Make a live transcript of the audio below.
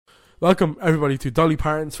Welcome everybody to Dolly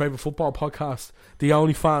Parton's favourite football podcast, the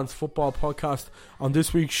Only Fans football podcast. On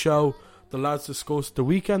this week's show, the lads discuss the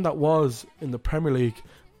weekend that was in the Premier League.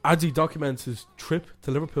 Adzi documents his trip to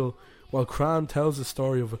Liverpool, while Cran tells the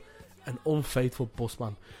story of an unfaithful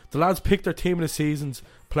busman. The lads pick their team of the seasons,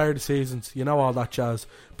 player of the seasons, you know, all that jazz.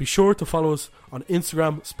 Be sure to follow us on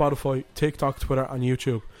Instagram, Spotify, TikTok, Twitter and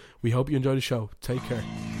YouTube. We hope you enjoy the show. Take care.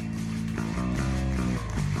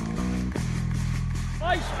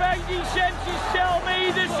 My spanky senses tell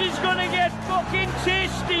me this is gonna get fucking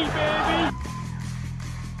tasty, baby.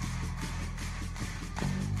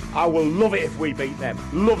 I will love it if we beat them.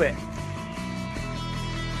 Love it.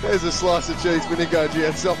 Here's a slice of cheese for Nico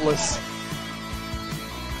Giansopoulos.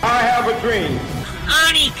 I have a dream.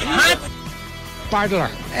 Arnie, cut! Bardler.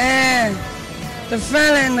 The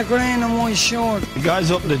fella in the green and white short. The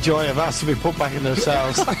guys up in the joy have asked to be put back in their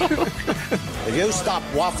cells. If you stop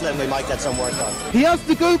waffling, we might get some work done. He has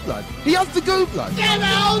the goop, lad. He has the goop, lad. Get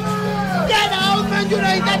out! Get out, Man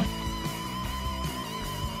United!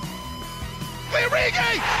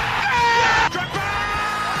 Origi!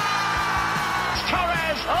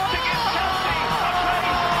 Torres to give Chelsea a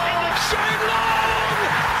place in the Shane Long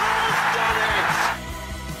has done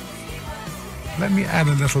it! Let me add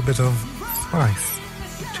a little bit of spice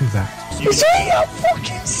to that. Is he a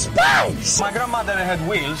fucking spice? My grandmother had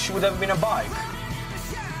wheels, she would have been a bike.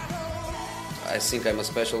 I think I'm a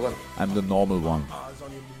special one. I'm the normal one.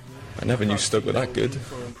 I never knew Stoke were that good.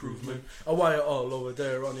 For improvement. I wire all over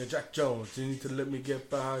there on your Jack Jones. You need to let me get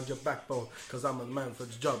behind your backbone, cause I'm a man for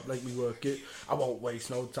the job, let me work it. I won't waste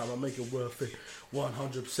no time, I'll make it worth it.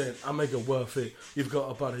 100%, I'll make it worth it. You've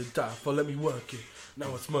got a body to die for, let me work it.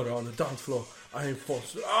 Now it's murder on the dance floor. I ain't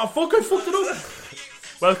forced. Oh fuck, I fucked it up.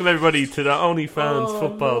 Welcome everybody to the Only Fans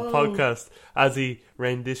football podcast. Azzy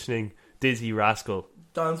renditioning Dizzy Rascal.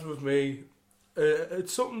 Dance with me.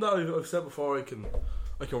 It's something that I've said before. I can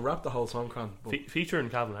rap the whole song, Cran. Featuring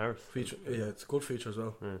Calvin Harris. Yeah, it's a good feature as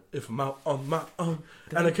well. Yeah. If I'm out on my own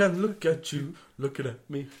and I can look at you looking at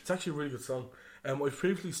me. It's actually a really good song. I've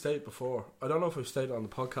previously stated before, I don't know if I've stated on the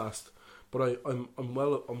podcast, but I'm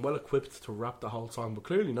well equipped to rap the whole song, but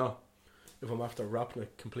clearly not if I'm after rapping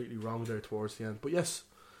it completely wrong there towards the end. But yes,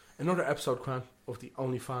 another episode, Cran, of the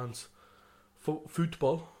Only Fans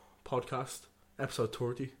football podcast, episode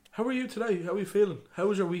 30. How are you today? How are you feeling? How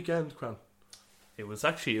was your weekend, Cran? It was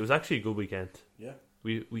actually a good weekend. Yeah.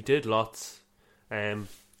 We did lots. When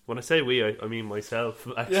I say we, I mean myself,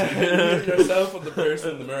 actually. Yeah, yourself and the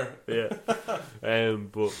person in the mirror. Yeah.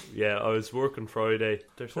 But yeah, I was working Friday.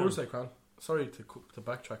 Thursday, Cran. Sorry to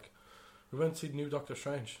backtrack. We went to see New Doctor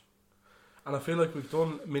Strange. And I feel like we've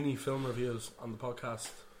done mini film reviews on the podcast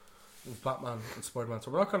with Batman and Spider-Man, so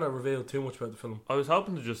we're not going to reveal too much about the film. I was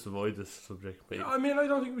hoping to just avoid this subject. But I mean, I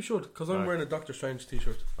don't think we should, because I'm wearing a Doctor Strange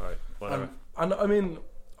t-shirt. Alright, whatever. And I mean,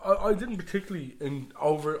 I didn't particularly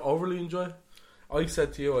overly enjoy it. I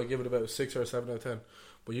said to you I give it about a 6 or a 7 out of 10,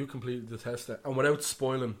 but you completely detest it. And without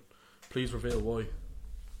spoiling, please reveal why.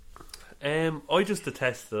 I just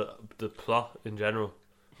detest the plot in general.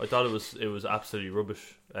 I thought it was absolutely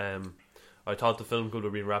rubbish. I thought the film could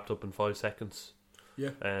have been wrapped up in 5 seconds. Yeah.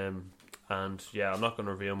 And yeah, I'm not going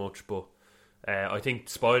to reveal much, but I think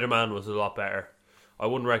Spider-Man was a lot better. I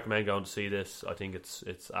wouldn't recommend going to see this. I think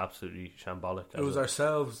it's absolutely shambolic. It was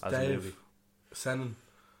ourselves, Dave, Senan,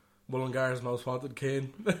 Mullingar's Most Wanted,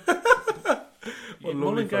 Kane.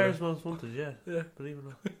 Mullingar's Most Wanted, yeah. Believe it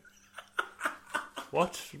or not.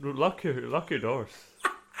 Watch, lock your doors.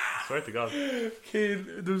 I swear to God. Kane,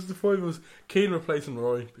 there was the point was Kane replacing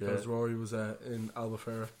Rory because Rory was in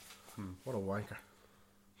Albufeira. What a wanker.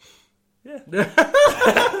 Yeah.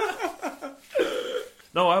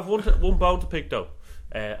 No, I have one bone to pick though,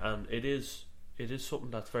 and it is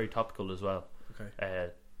something that's very topical as well.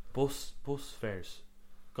 Okay. Bus fares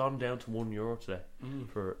gone down to €1 today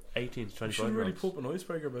for 18 to 25. You should really put up an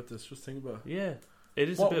icebreaker about this. Just think about it. Yeah, it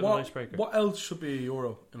is a bit of an icebreaker. What else should be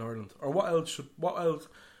 €1 in Ireland, or what else?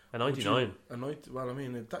 A 99. Well, I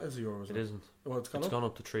mean that is €1. It isn't. Well, it's gone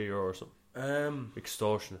up to €3 or something.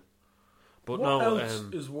 Extortionate. But what else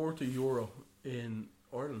is worth €1 in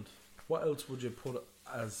Ireland? What else would you put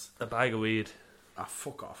as a bag of weed?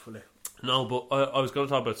 Fuck off, will it? No, but I was going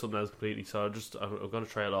to talk about something else completely. So I'm going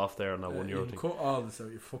to trail off there on that €1 thing. Cut all this out,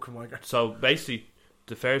 you fucking wanker. So basically,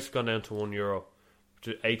 the fares have gone down to €1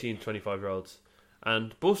 to 18 to 25-year-olds,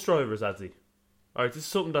 and bus drivers, Adzi. Alright, this is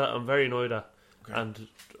something that I'm very annoyed at, and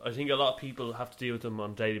I think a lot of people have to deal with them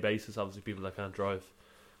on a daily basis. Obviously, people that can't drive.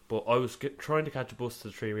 But I was trying to catch a bus to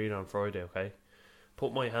the Tree Arena on Friday, okay?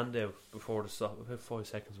 Put my hand out before the stop, about 5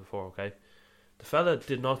 seconds before, okay? The fella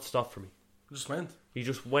did not stop for me. Just went. He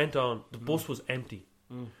just went on. The bus was empty.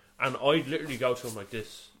 And I'd literally go to him like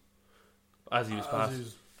this as he was passing. As he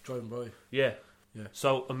was driving by. Yeah. Yeah.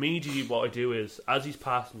 So immediately what I do is, as he's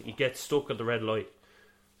passing, he gets stuck at the red light.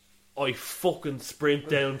 I fucking sprint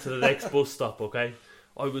down to the next bus stop, okay?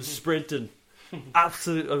 I was sprinting.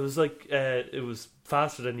 Absolutely. I was like, it was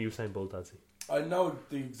faster than Usain Bolt, Dazzy. I know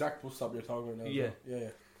the exact bus stop you're talking about now. Yeah. Yeah.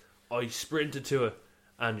 I sprinted to it,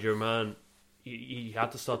 and your man, he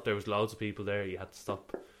had to stop. There was loads of people there. He had to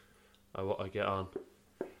stop. I get on,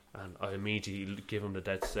 and I immediately give him the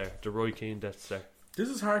death stare, the Roy Keane death stare. This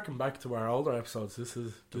is harking back to our older episodes. This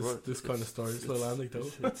is this kind of story. This little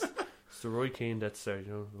anecdote. It's the Roy Keane death stare,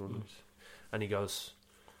 you know. And he goes,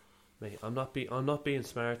 "Mate, I'm not being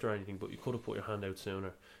smart or anything, but you could have put your hand out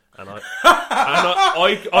sooner." And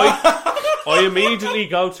I immediately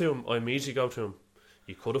go to him.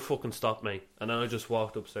 You could have fucking stopped me. And then I just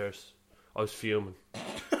walked upstairs. I was fuming.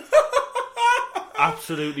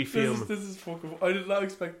 Absolutely fuming. This is fucking. I did not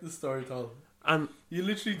expect this story at all. And you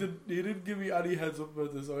literally didn't give me any heads up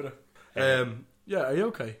about this either. Yeah, are you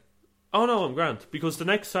okay? Oh no, I'm grand. Because the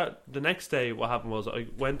next day, what happened was I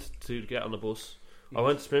went to get on the bus. I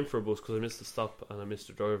went to sprint for a bus because I missed the stop and I missed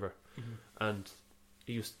the driver. And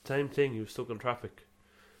he was same thing. He was stuck in traffic.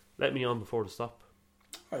 Let me on before the stop.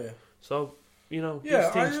 Oh yeah. So you know,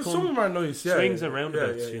 yeah, these things some of them are nice. Yeah, swings and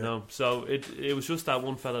roundabouts. Yeah. You know, so it was just that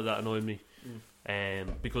one fella that annoyed me.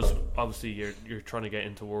 Because obviously you're trying to get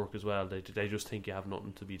into work as well. They just think you have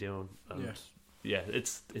nothing to be doing. And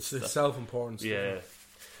it's self-importance. Yeah.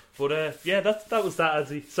 But that was that,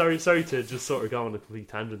 Adzi. Sorry to just sort of go on a complete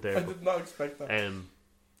tangent there. I did not expect that.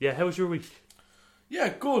 How was your week?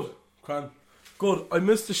 Yeah, good. Good. I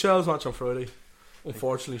missed the Shells match on Friday.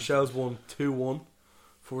 Unfortunately, Shells won 2-1.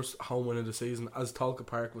 First home win of the season as Tolka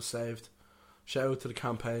Park was saved. Shout out to the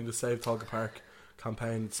campaign, the Save Tolka Park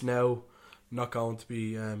campaign. It's now not going to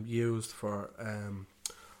be used for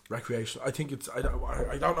recreation. I think it's I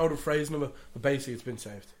don't know the phrasing of it, but basically it's been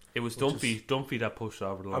saved. It was Dunphy that pushed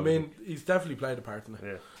over the line. I mean, he's definitely played a part in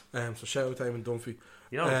it. Yeah. So shout out to him and Dunphy.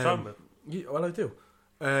 You know what I'm talking about? Yeah, well, I do.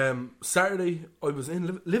 Saturday I was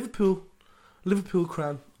in Liverpool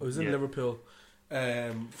Cran. I was in Liverpool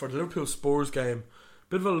for the Liverpool Spurs game.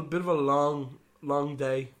 Bit of a long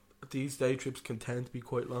day. These day trips can tend to be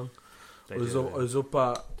quite long. I was up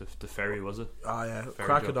at the ferry, was it? Ah yeah,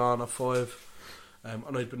 crack it on at 5.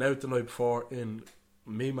 And I'd been out the night before in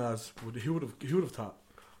Mimas. Who would have thought?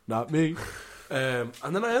 Not me. And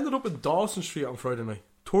then I ended up in Dawson Street on Friday night.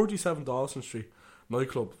 37 Dawson Street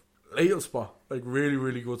nightclub. Little spot, like really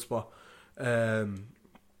really good spot.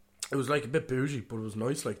 It was like a bit bougie, but it was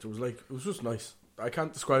nice. Like it was just nice. I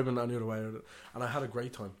can't describe it any other way. And I had a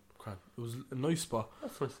great time. It was a nice spot.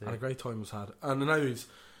 That's nice. And a great time was had. And anyways,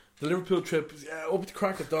 the Liverpool trip, up to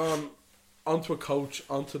crack of dawn, onto a coach,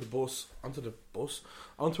 onto a coach,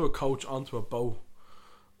 onto a boat.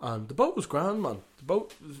 And the boat was grand, man. The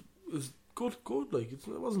boat was good. Like it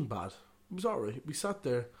wasn't bad. It was alright. We sat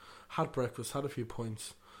there, had breakfast, had a few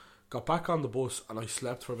pints, got back on the bus, and I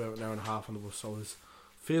slept for about an hour and a half on the bus. So I was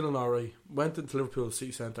feeling alright. Went into Liverpool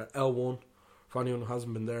City Centre, L1, for anyone who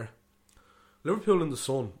hasn't been there. Liverpool in the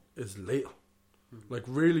sun is little. Like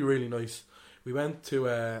really, really nice. We went to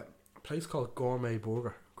a place called Gourmet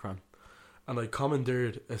Burger, and I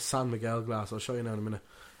commandeered a San Miguel glass. I'll show you now in a minute.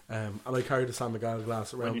 And I carried the San Miguel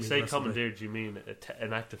glass around. When you say commandeered, do you mean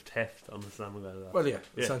an act of theft on the San Miguel glass? Well, yeah.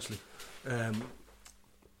 Essentially.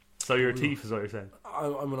 So you're a thief, is what you're saying?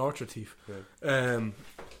 I'm an orchard thief. Yeah.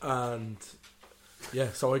 And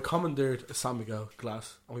yeah, so I commandeered a San Miguel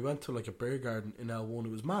glass, and we went to like a beer garden in L1.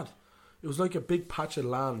 It was mad. It was like a big patch of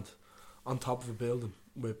land on top of a building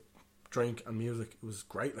with drink and music. It was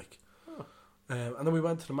great, like. And then we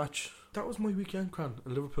went to the match. That was my weekend,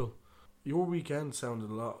 in Liverpool. Your weekend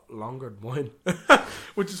sounded a lot longer than mine,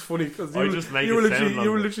 which is funny because you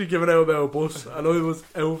were literally giving out about a bus, and I was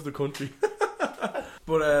out of the country.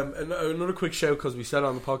 But another quick shout, because we said it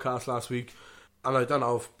on the podcast last week, and I don't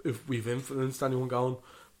know if we've influenced anyone going,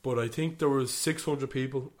 but I think there was 600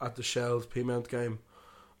 people at the Shells Peamount game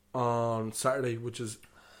on Saturday, which is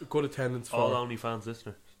a good attendance for all OnlyFans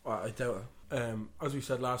listeners. I doubt it. As we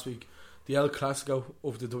said last week, the El Clasico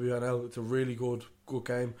of the WNL, it's a really good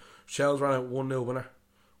game. Shells ran out 1-0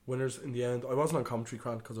 winners in the end. I wasn't on commentary,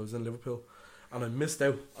 because I was in Liverpool, and I missed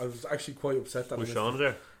out. I was actually quite upset that was Sean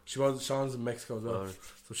there? Sean's in Mexico as well,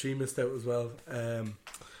 so she missed out as well.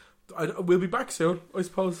 We'll be back soon, I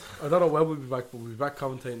suppose. I don't know when we'll be back, but we'll be back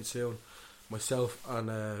commentating soon, myself and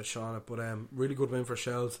Shauna. But really good win for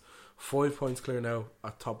Shells. 5 points clear now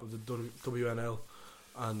at top of the WNL,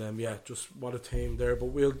 and just what a team there. But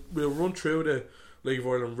we'll run through the League of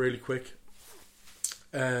Ireland really quick.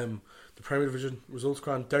 The the Premier Division results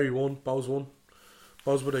grand. Derry won, Bows won.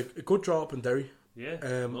 Bows with a good draw up in Derry. Yeah,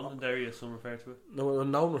 Londonderry, as some refer to it. No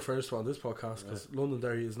one refers to it on this podcast because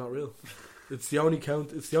Londonderry is not real. It's the only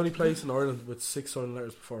place in Ireland with 6 silent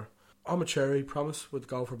letters before. Amacherry promise with the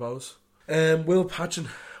goal for Bows. Will Patchen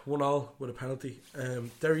 1-1 with a penalty.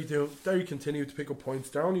 Derry continue to pick up points.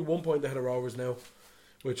 They're only 1 point ahead of Rovers now,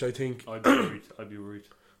 which I think I'd be worried.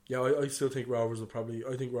 Yeah, I still think Rovers will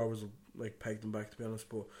like peg them back, to be honest.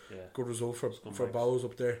 But good result for Bows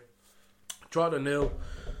up there. Draw to 0.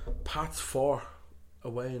 Pats 4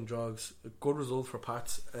 away in Drogs. A good result for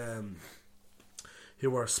Pats. Who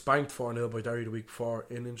were spanked 4-0 by Derry the week before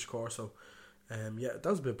in Inchicore. So that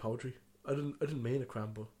was a bit of poetry. I didn't mean a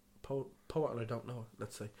cram, but poet, and I don't know it,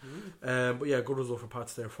 let's say. But yeah, good result for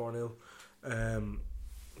Pats there, 4-0.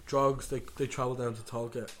 Drogs, they travelled down to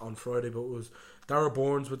Tolka on Friday, but it was Dara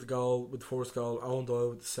Burns with the first goal, Owen Doyle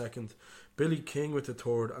with the second, Billy King with the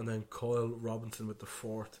third, and then Kyle Robinson with the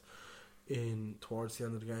fourth in towards the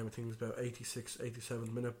end of the game. I think it was about 86,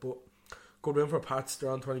 87 minute, but good win for Pats. They're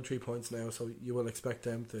on 23 points now, so you will expect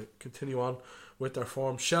them to continue on with their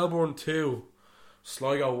form. Shelbourne 2,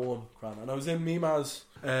 Sligo 1, Gran. And I was in Mima's.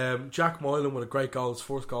 Jack Moylan with a great goal, his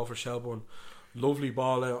first goal for Shelbourne. Lovely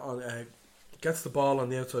ball out on, gets the ball on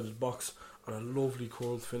the outside of the box, and a lovely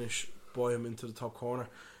curled finish by him into the top corner.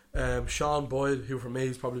 Sean Boyd, who for me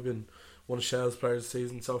has probably been one of Shell's players this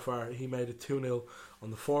season so far, he made it 2-0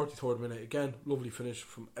 on the 43rd minute. Again, lovely finish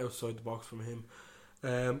from outside the box from him.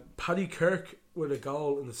 Paddy Kirk with a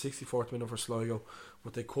goal in the 64th minute for Sligo,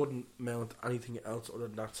 but they couldn't mount anything else other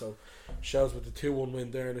than that. So Shells with the 2-1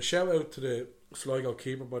 win there. And a shout out to the Sligo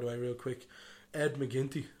keeper, by the way, real quick, Ed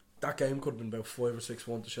McGinty. That game could have been about 5 or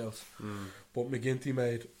 6-1 to Shells, but McGinty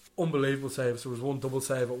made unbelievable saves. There was one double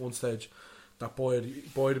save at one stage that Boyd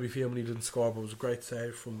to be feeling he didn't score, but it was a great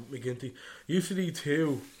save from McGinty. UCD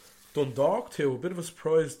 2, Dundalk 2, a bit of a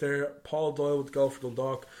surprise there. Paul Doyle with the goal for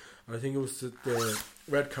Dundalk, and I think it was the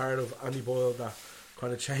red card of Andy Boyle that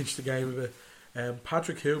kind of changed the game a bit.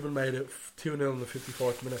 Patrick Hubin made it 2-0 in the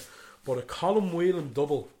 54th minute, but a Colin Whelan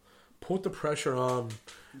double put the pressure on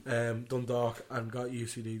Dundalk and got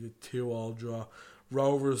UCD the 2-2 draw.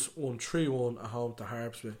 Rovers won 3-1 at home to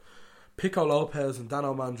Harps with Pico Lopez and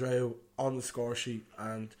Dano Mandreu on the score sheet,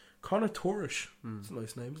 and Connor Turish. It's a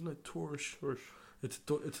nice name, isn't it? Turish. It's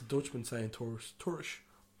a Dutchman saying Turish.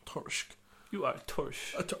 You are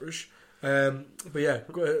Turish. A Turish. But yeah,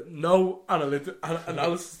 no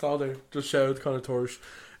analysis at all there. Just shout out Connor Turish.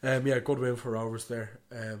 Good win for Rovers there.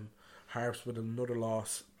 Harps with another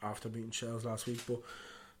loss after beating Shells last week. But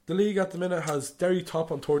the league at the minute has Derry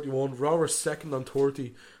top on 31, Rovers second on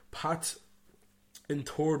 30, Pats in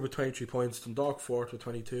third with 23 points, Dundalk fourth with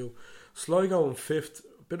 22, Sligo in fifth,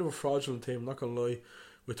 a bit of a fraudulent team, not gonna lie,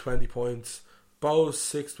 with 20 points, Bows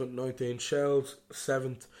sixth with 19, Shells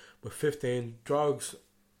seventh with 15, Drogs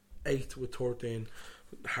 8th with 13,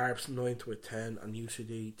 Harps 9th with 10, and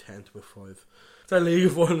UCD 10th with 5. It's a league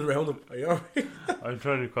of one around them. Are you alright? I'm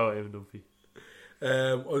trying to call Evan Duffy.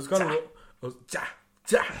 I was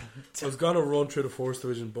gonna run through the first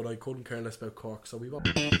division, but I couldn't care less about Cork, so we won't.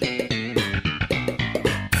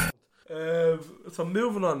 So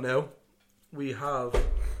moving on now, we have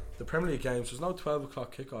the Premier League games. There's no 12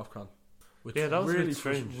 o'clock kickoff, Con, which that was really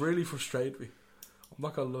strange. Really frustrated me. I'm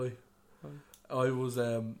not gonna lie. I was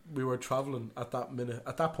we were travelling at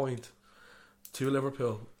that point to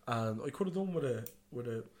Liverpool, and I could have done with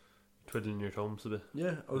a twiddling your thumbs a bit.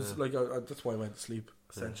 Yeah, I was like, that's why I went to sleep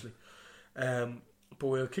essentially. But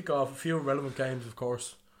we'll kick off a few relevant games, of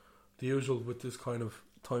course, the usual with this kind of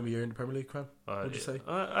time of year in the Premier League. What would you say?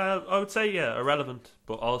 I would say irrelevant,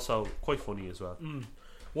 but also quite funny as well.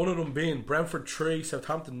 One of them being Brentford 3,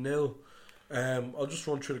 Southampton 0. I'll just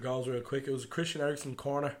run through the goals real quick. It was a Christian Eriksen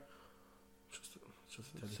corner.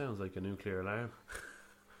 It sounds like a nuclear alarm.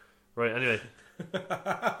 Right, anyway.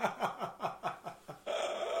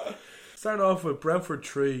 Starting off with Brentford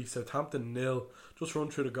 3, Southampton 0. Just run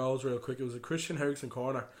through the goals real quick. It was a Christian Eriksen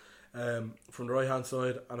corner from the right hand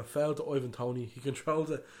side, and it fell to Ivan Toney. He controls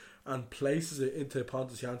it and places it into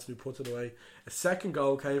Pontus Jansson, who puts it away. A second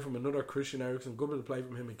goal came from another Christian Eriksen. Good bit of play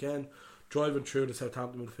from him again, driving through the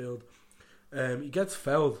Southampton midfield. He gets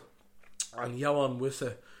fouled, and Johan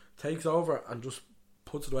Wissa takes over and just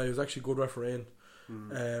puts it away. It was actually good refereeing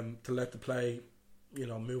to let the play,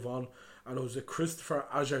 move on. And it was a Christopher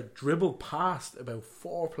Azar dribble past about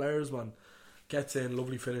 4 players, man. Gets in,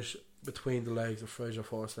 lovely finish between the legs of Fraser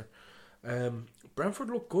Forster. Brentford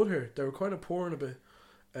looked good here. They were kind of pouring a bit.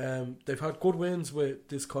 They've had good wins with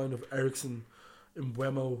this kind of Eriksen,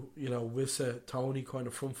 Mbeumo, Wissa, Toney kind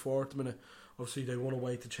of front four at the minute. Obviously they won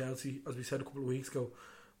away to Chelsea, as we said a couple of weeks ago.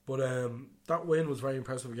 But that win was very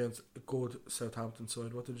impressive against a good Southampton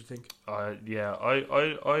side. What did you think?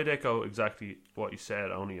 I'd echo exactly what you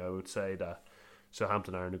said. Only I would say that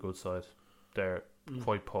Southampton are in a good side. They're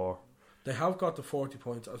quite poor. They have got the 40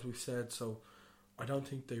 points, as we've said, so I don't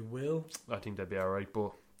think they will. I think they'll be alright,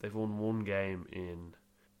 but they've won one game in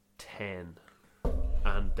 10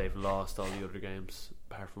 and they've lost all the other games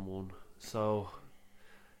apart from one. So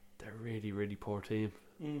they're a really, really poor team.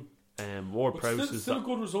 Ward-Prowse is still a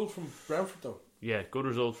good result from Brentford, though. Yeah, good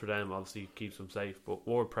result for them. Obviously keeps them safe, but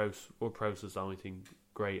Ward-Prowse is the only thing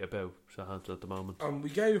great about Southampton at the moment. We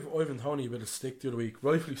gave Ivan Toney a bit of stick the other week,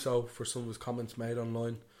 rightfully so, for some of his comments made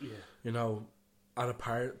online. Yeah, you know, at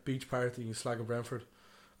a beach party, he's slagging Brentford,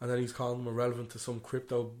 and then he's calling them irrelevant to some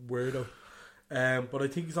crypto weirdo. But I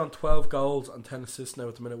think he's on 12 goals and 10 assists now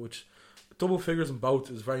at the minute, which double figures in both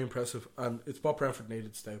is very impressive, and it's what Brentford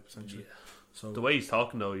needed to step essentially. Yeah. So the way he's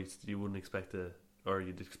talking though, you wouldn't expect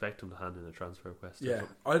you'd expect him to hand in a transfer request. Yeah,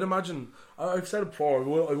 I'd imagine. I've said it before.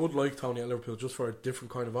 I would like Tony at Liverpool just for a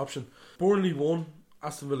different kind of option. Burnley 1,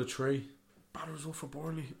 Aston Villa 3. Bad result for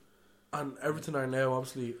Burnley, and Everton are now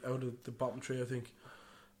obviously out of the bottom 3, I think.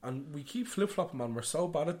 And we keep flip flopping, man. We're so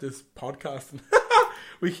bad at this podcasting.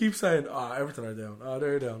 We keep saying, Everton are down.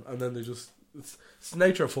 They're down, and then they just. It's the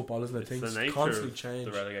nature of football, isn't it? Things constantly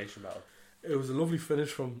change. The relegation battle. It was a lovely finish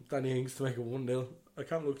from Danny Ings to make it 1-0. I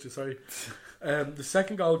can't look at you, sorry. The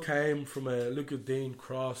second goal came from a Luka Dean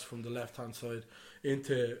cross from the left-hand side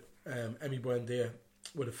into Emi Buendia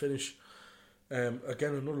with a finish.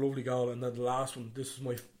 Again, another lovely goal. And then the last one, this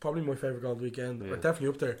is probably my favourite goal of the weekend. Yeah. Definitely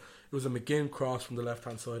up there. It was a McGinn cross from the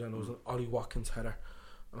left-hand side, and it was an Ollie Watkins header.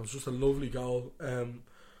 And it was just a lovely goal. A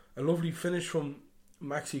lovely finish from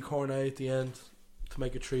Maxi Cornet at the end to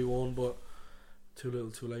make it 3-1, but too little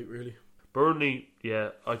too late, really. Burnley,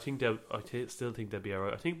 yeah, I still think they'll be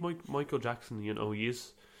alright. I think Michael Jackson,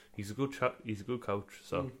 he's a good he's a good coach,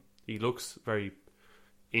 so he looks very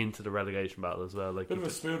into the relegation battle as well. Like bit of a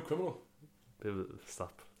smooth criminal.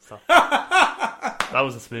 Stop. That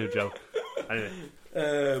was a smooth joke.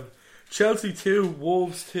 Anyway, Chelsea 2,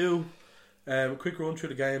 Wolves 2. Quick run through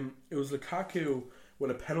the game. It was Lukaku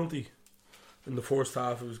with a penalty in the first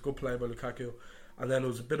half. It was good play by Lukaku, and then it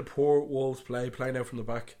was a bit of poor Wolves playing out from the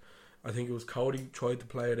back. I think it was Cody tried to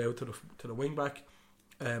play it out to the wing back.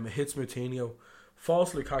 It hits Moutinho.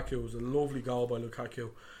 False Lukaku. It was a lovely goal by Lukaku.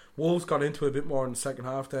 Wolves got into it a bit more in the second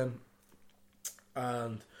half then,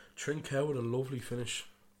 and Trincao with a lovely finish.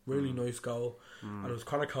 Really nice goal. And it was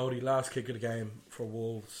Conor Cody, last kick of the game for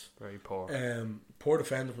Wolves. Very poor. Poor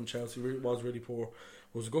defender from Chelsea. Was really poor.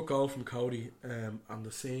 It was a good goal from Cody, and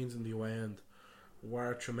the scenes in the away end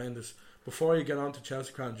were tremendous. Before you get on to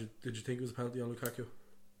Chelsea, did you think it was a penalty on Lukaku?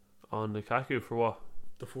 On Lukaku for what?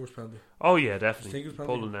 The first penalty. Oh yeah, definitely. Did you think it was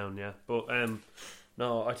pulling down, yeah. But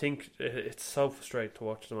no, I think it's so frustrating to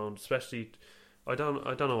watch them on. Especially, I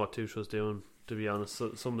don't know what Tuchel's doing, to be honest.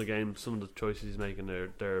 Some of the games, some of the choices he's making,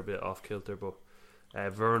 they're a bit off kilter. But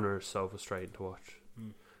Werner is so frustrating to watch.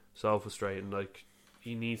 So frustrating. Like,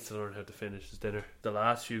 he needs to learn how to finish his dinner. The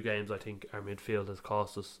last few games, I think our midfield has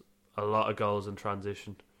cost us a lot of goals in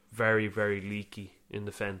transition. Very, very leaky in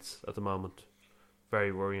defence at the moment.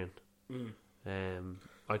 Very worrying.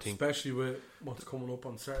 I think, especially with what's coming up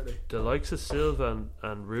on Saturday. The likes of Silva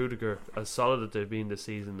and Rudiger, as solid as they've been this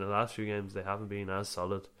season, the last few games they haven't been as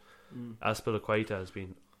solid. Azpilicueta has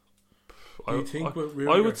been. Do you think with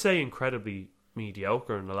Rudiger, I would say incredibly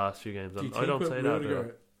mediocre in the last few games. I don't say Rudiger,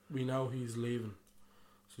 that. We know he's leaving.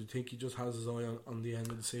 So you think he just has his eye on the end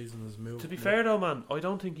of the season, his move? To be fair though, man, I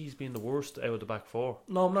don't think he's been the worst out of the back four.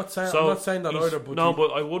 No, I'm not saying that either. But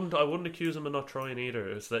but I wouldn't accuse him of not trying either.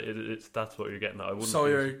 It's that's what you're getting at. I wouldn't. So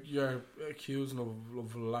you're accusing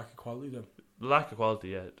of lack of quality then? Lack of quality,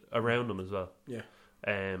 yeah, around him as well. Yeah.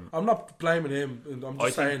 I'm not blaming him. I'm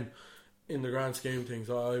just saying, in the grand scheme of things,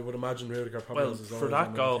 I would imagine Rudiger probably has his for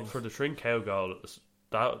that goal, for the Trincao goal,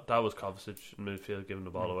 that was Kovacic in midfield giving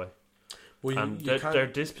the ball away. Well, and their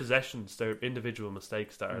dispossessions, their individual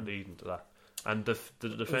mistakes that are leading to that. And the defence.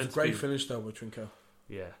 It was a great finish though with Trincao.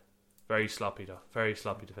 Yeah, very sloppy though. Very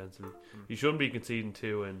sloppy defensively. You shouldn't be conceding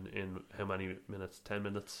 2 in how many minutes? 10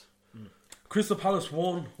 minutes. Crystal Palace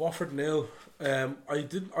 1, Watford 0.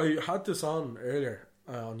 I had this on earlier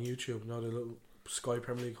on YouTube. Not a little Sky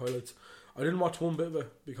Premier League highlights. I didn't watch one bit of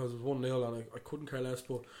it because it was 1-0 and I couldn't care less.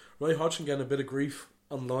 But Roy Hodgson getting a bit of grief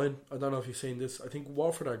online. I don't know if you've seen this. I think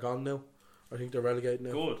Watford are gone now. I think they're relegated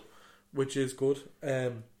now. Good. Which is good.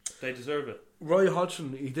 They deserve it. Roy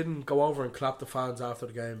Hodgson, he didn't go over and clap the fans after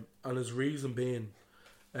the game, and his reason being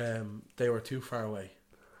they were too far away.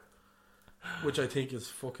 Which I think is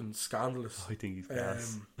fucking scandalous. I think he's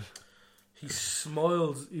gas. He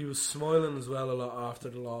smiles. He was smiling as well a lot after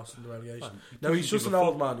the loss in the relegation. Man, Now he's just an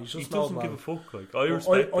old man. He's just he an old doesn't man. give a fuck. Like I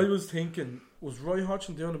respect. I was thinking, was Roy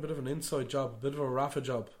Hodgson doing a bit of an inside job, a bit of a Rafa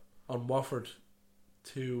job on Watford,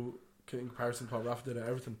 in comparison to what Rafa did at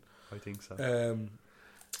Everton? I think so.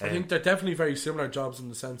 I think they're definitely very similar jobs in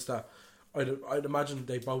the sense that I'd imagine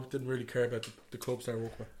they both didn't really care about the clubs they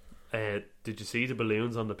work with. Did you see the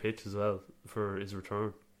balloons on the pitch as well for his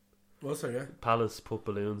return? Was there? Yeah. Palace put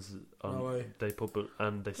balloons on. No way. They put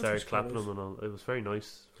and they started clapping them and all. It was very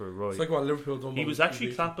nice for Roy. It's like what Liverpool done. He was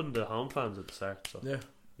actually clapping the home fans at the start. So yeah.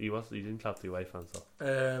 He didn't clap the away fans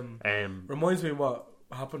though. Reminds me of what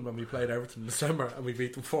happened when we played Everton in December and we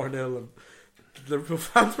beat them 4-0 and the Liverpool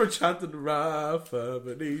fans were chanting Rafa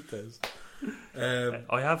Benitez.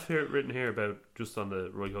 I have written here about, just on the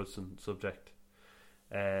Roy Hodgson subject,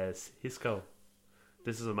 Isco.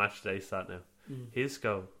 This is a match day stat now.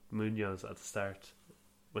 Isco, Munoz at the start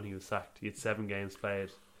when he was sacked, he had 7 games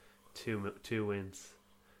played, 2 wins,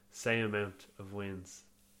 same amount of wins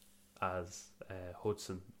as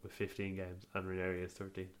Hudson with 15 games, and Ranieri has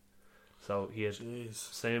 13. So he had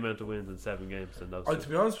same amount of wins in 7 games than those. To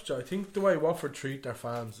be honest with you, I think the way Watford treat their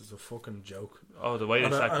fans is a fucking joke. Oh, the way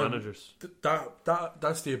they sack managers.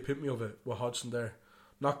 That's the epitome of it with Hodgson there,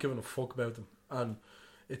 not giving a fuck about them. And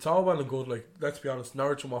it's all well and good. Like, let's be honest,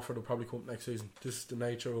 Norwich and Watford will probably come up next season. This is the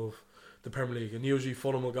nature of the Premier League, and usually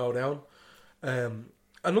Fulham will go down.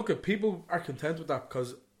 And look, at people are content with that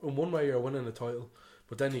because in one way you're winning the title,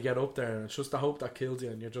 but then you get up there and it's just the hope that kills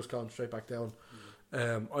you, and you're just going straight back down.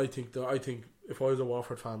 I think if I was a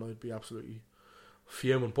Watford fan, I'd be absolutely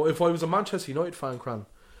fuming. But if I was a Manchester United fan, Cran,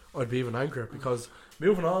 I'd be even angrier because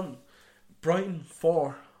moving on, Brighton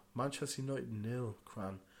 4, Manchester United 0,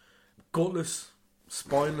 Cran. Gutless,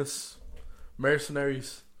 spineless,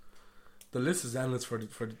 mercenaries. The list is endless for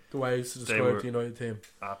the way I used to describe the United team.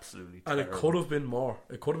 Absolutely and terrible. It could have been more.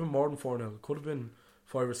 It could have been more than 4-0. It could have been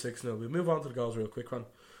 5 or 6-0. We'll move on to the goals real quick, Cran.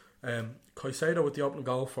 Caicedo with the opening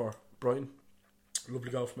goal for Brighton.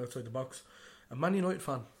 Lovely goal from outside the box. A Man United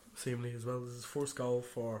fan, seemingly as well. This is his first goal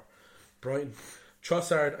for Brighton.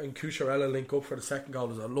 Trossard and Cucurella link up for the second goal.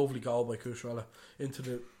 There's a lovely goal by Cucurella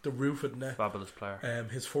into the roofed net. Fabulous player.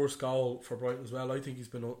 His first goal for Brighton as well. I think he's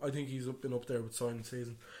been up there with signing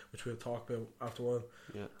season, which we'll talk about after a while.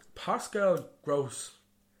 Yeah. Pascal Gross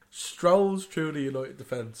strolls through the United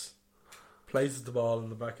defence, places the ball in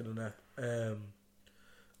the back of the net.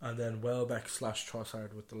 And then Welbeck /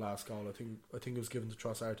 Trossard with the last goal. I think it was given to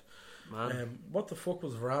Trossard. Man, what the fuck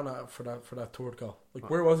was Varane at for that third goal? Like,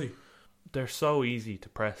 where was he? They're so easy to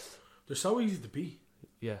press. They're so easy to beat.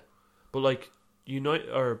 Yeah, but like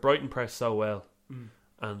Brighton pressed so well,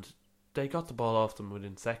 and they got the ball off them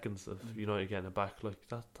within seconds of United getting it back. Like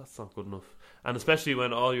that's not good enough. And especially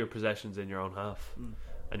when all your possessions in your own half.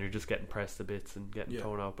 And you're just getting pressed to bits and getting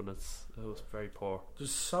torn up, and it was very poor.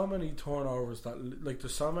 There's so many turnovers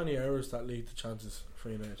there's so many errors that lead to chances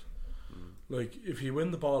for United. Like, if you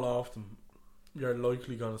win the ball off them, you're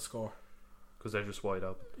likely going to score because they're just wide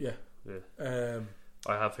open. Yeah.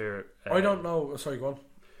 I have here. I don't know. Sorry, go on.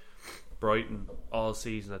 Brighton all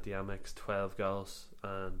season at the Amex 12 goals,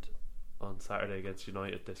 and on Saturday against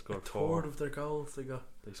United they scored 4. Third of their goals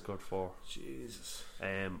they scored 4. Jesus.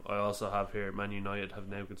 I also have here Man United have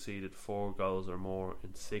now conceded 4 goals or more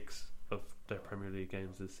in 6 of their Premier League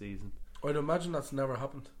games this season. I'd imagine that's never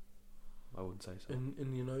happened. I wouldn't say so.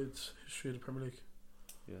 In United's history of the Premier League.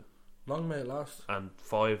 Yeah. Long may it last. And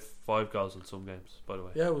 5 goals in some games, by the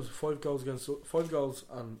way. Yeah, it was 5 goals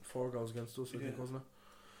and 4 goals against us, I think, wasn't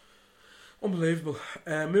it? Unbelievable.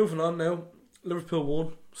 Moving on now. Liverpool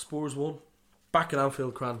won, Spurs won. Back at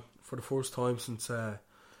Anfield, Cran, for the first time since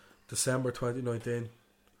December 2019.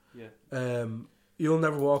 Yeah. You'll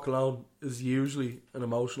Never Walk Alone is usually an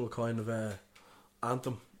emotional kind of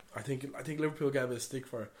anthem. I think Liverpool gave it a stick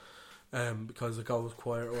for it because the goal was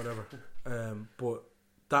quiet or whatever. But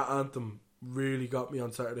that anthem really got me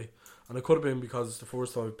on Saturday, and it could have been because it's the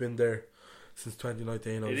first time I've been there since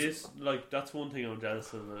 2019. It is like, that's one thing I'm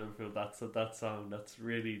jealous of Liverpool. That song. That's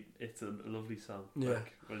really, it's a lovely song. Yeah.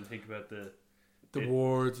 Like, when you think about the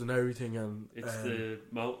words and everything, and it's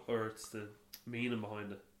it's the meaning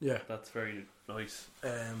behind it. Yeah, that's very nice.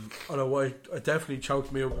 I know why. It definitely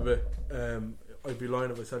choked me up a bit. I'd be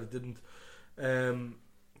lying if I said it didn't.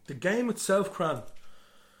 The game itself, Cran.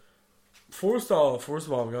 First of all,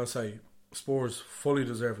 I'm going to say Spurs fully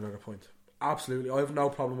deserve another point. Absolutely, I have no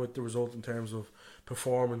problem with the result in terms of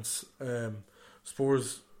performance.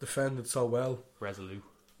 Spurs defended so well. Resolute.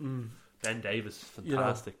 Ben Davis,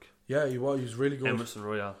 fantastic. Yeah, he was really good. Emerson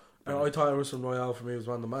Royale. I thought Emerson Royale for me was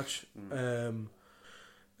man of the match.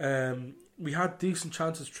 we had decent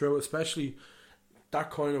chances through, especially that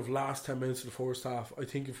kind of last 10 minutes of the first half. I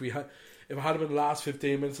think if it had been the last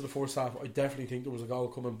 15 minutes of the first half, I definitely think there was a goal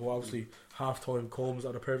coming, but obviously half time comes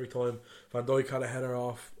at a perfect time. Van Dijk had a header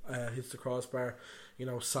off, hits the crossbar. You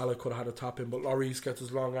know, Salah could have had a tap in, but Lloris gets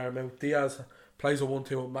his long arm out. Diaz plays a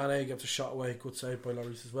 1-2 with Mane, gets a shot away, good save by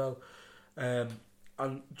Lloris as well.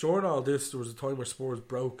 And during all this, there was a time where Spurs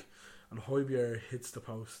broke and Højbjerg hits the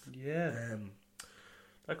post. Yeah.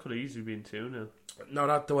 That could have easily been 2-0. No,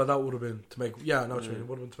 that would have been to make. Yeah, no, it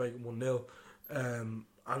would have been to make it 1-0.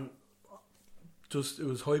 And just it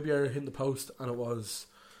was Højbjerg hitting the post, and it was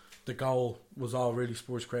the goal was all really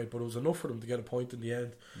Spurs great, but it was enough for them to get a point in the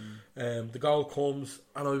end. The goal comes,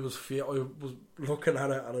 and I was looking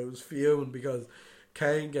at it, and I was fuming because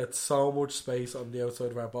Kane gets so much space on the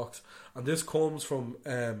outside of our box, and this comes from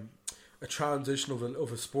a transition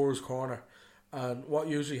of a Spurs corner. And what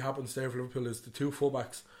usually happens there for Liverpool is the two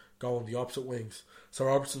fullbacks go on the opposite wings. So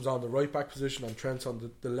Robertson's on the right back position and Trent's on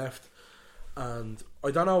the left. And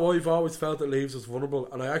I don't know, I've always felt it leaves us vulnerable,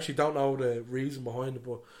 and I actually don't know the reason behind it,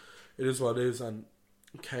 but it is what it is. And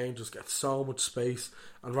Kane just gets so much space,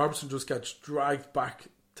 and Robertson just gets dragged back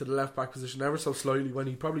to the left back position ever so slightly when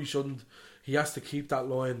he probably shouldn't. He has to keep that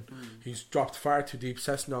line. He's dropped far too deep.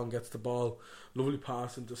 Sessegnon gets the ball, lovely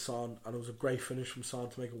pass into Son, and it was a great finish from Son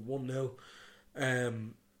to make it 1-0.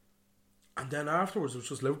 And then afterwards it was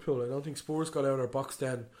just Liverpool. I don't think Spurs got out of their box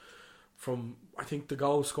then. From, I think the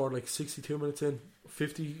goal was scored like 62 minutes in,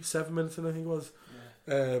 57 minutes in I think it was.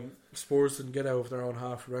 Spurs didn't get out of their own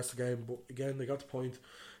half for the rest of the game, but again they got the point.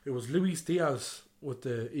 It was Luis Diaz with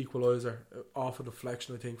the equaliser off a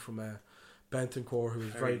deflection I think from Bentancur, who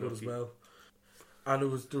was very good as well. And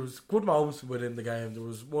there was good moments within the game. There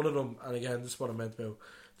was one of them, and again this is what I meant about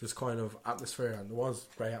this kind of atmosphere, and there was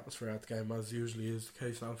great atmosphere at the game as usually is the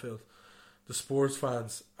case in Anfield. The Spurs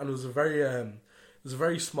fans, and it was a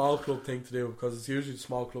very small club thing to do, because it's usually the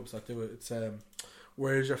small clubs that do it. It's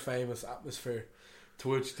where's your famous atmosphere? To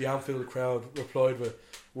which the Anfield crowd replied with,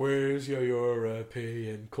 where's your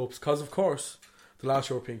European Cups? Because of course the last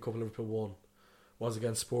European Cup Liverpool won was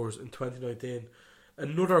against Spurs in 2019.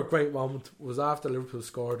 Another great moment was after Liverpool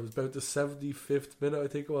scored. It was about the 75th minute I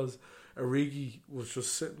think it was. Origi was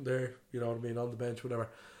just sitting there, you know what I mean, on the bench, whatever,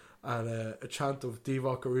 and a chant of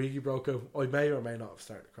Divock Origi broke out. I may or may not have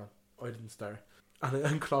started the crowd. I didn't start.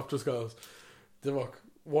 And Klopp just goes, Divock,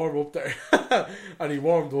 warm up there. And he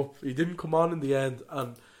warmed up. He didn't come on in the end,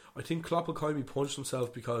 and I think Klopp will kind of punched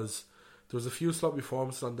himself because there was a few sloppy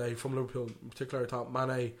performances on day from Liverpool. In particular I thought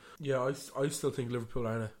Mane, I still think Liverpool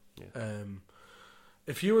are in it. Yeah.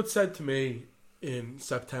 If you had said to me in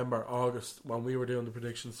September, August, when we were doing the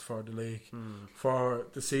predictions for the league, for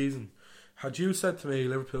the season, had you said to me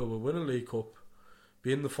Liverpool will win a League Cup,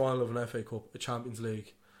 be in the final of an FA Cup, a Champions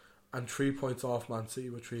League, and 3 points off Man City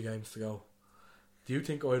with 3 games to go, do you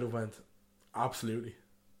think I'd have went, absolutely,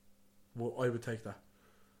 well, I would take that?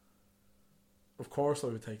 Of course I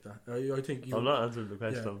would take that. I think you. I'm not answering the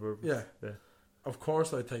question on purpose. Yeah. Of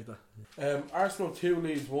course I'd take that. Arsenal 2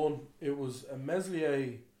 leads 1. It was a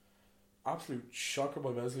Meslier, absolute shocker by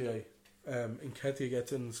Meslier. Nketiah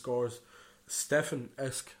gets in and scores.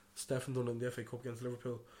 Stefan-esque. Stefan done in the FA Cup against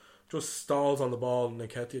Liverpool. Just stalls on the ball and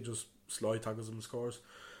Nketiah just slide tackles him and scores.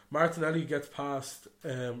 Martinelli gets past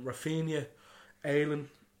Rafinha, Ayling,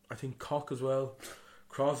 I think Koch as well.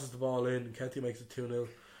 Crosses the ball in. Nketiah makes it 2-0.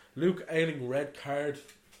 Luke Ayling red card.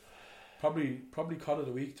 Probably caught it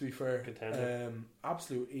a week, to be fair.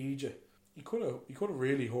 Absolute idiot. He could have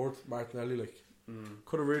really hurt Martinelli, like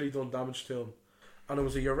could have really done damage to him. And it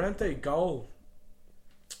was a Llorente goal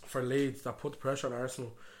for Leeds that put the pressure on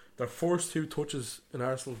Arsenal. Their first 2 touches in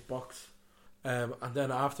Arsenal's box, and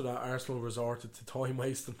then after that Arsenal resorted to time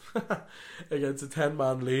wasting against a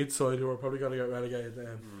 10-man Leeds side who are probably going to get relegated.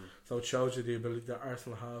 So it shows you the ability that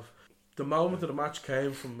Arsenal have. The moment of the match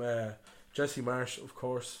came from Jesse Marsh, of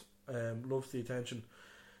course. Loves the attention,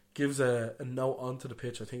 gives a note onto the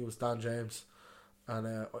pitch. I think it was Dan James,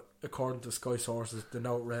 and according to Sky sources the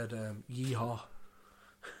note read yeehaw.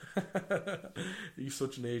 He's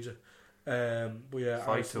such an idiot. But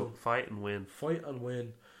yeah, fight and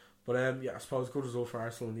win. But I suppose good result for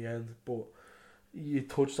Arsenal in the end. But you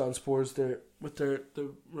touched on Spurs there with the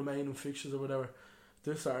remaining fixtures or whatever.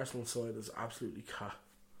 This Arsenal side is absolutely cat.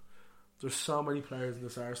 There's so many players in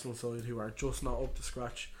this Arsenal side who are just not up to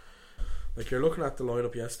scratch. Like, you're looking at the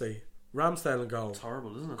lineup yesterday. Ramsdale and goal. It's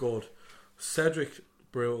horrible, isn't it? Good. Cedric,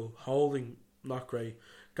 Brill. Holding, not great.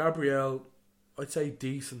 Gabriel, I'd say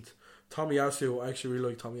decent. Tomiyasu, I actually really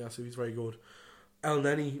like Tomiyasu. He's very good. El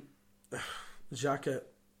Neni, Xhaka.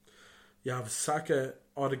 You have Saka,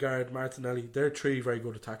 Odegaard, Martinelli. They're 3 very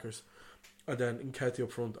good attackers. And then Nketiah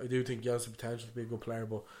up front, I do think he has the potential to be a good player,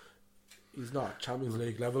 but he's not Champions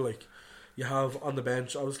League level. Like, you have on the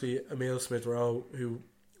bench, obviously, Emile Smith-Rowe, who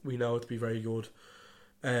we know to be very good.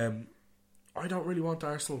 I don't really want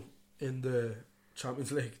Arsenal in the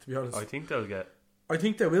Champions League, to be honest. I think they will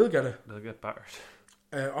get it. They'll get battered.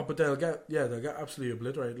 But they'll get absolutely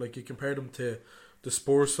obliterated. Like, you compare them to the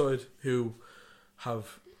Spurs side, who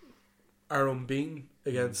are unbeaten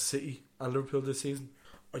against City and Liverpool this season.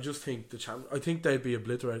 I just think I think they'd be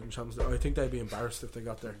obliterated in Champions League. I think they'd be embarrassed if they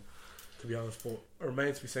got there, to be honest. But it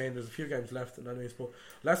remains to be saying, there's a few games left, and anyways. But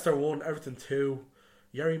Leicester 1, Everton 2.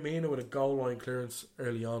 Yerry Mina with a goal line clearance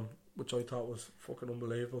early on, which I thought was fucking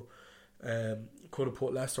unbelievable. Could have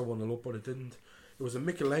put Leicester 1-0 up, but it didn't. It was a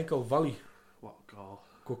Mikalenko volley. What a goal!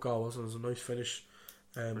 Good goal, wasn't it? It was a nice finish.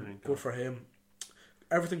 Good goal for him.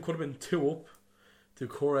 Everything could have been 2 up.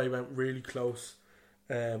 Doucouré went really close,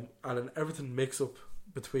 and an Everton mix-up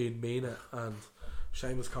between Mina and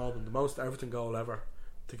Seamus Coleman, the most Everton goal ever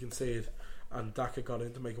to concede, and Daka got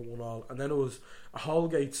in to make it 1-1, and then it was a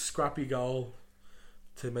Holgate scrappy goal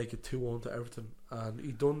to make it 2-1 to Everton, and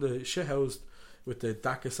he done the shithouse with the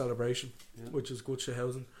Daka celebration, which is good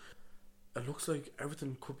shithousing. It looks like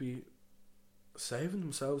Everton could be saving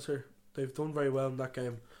themselves here. They've done very well in that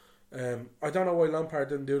game. I don't know why Lampard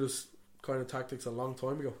didn't do this kind of tactics a long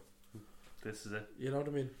time ago. This is it. You know what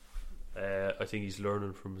I mean? I think he's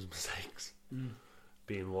learning from his mistakes.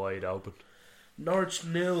 Being wide open. Norwich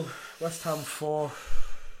 0, West Ham 4.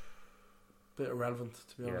 Bit irrelevant,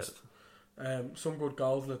 to be honest. Some good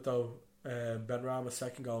goals in it though. Benrahma's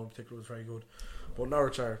second goal in particular was very good. But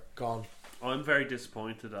Norwich are gone. I'm very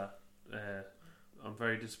disappointed that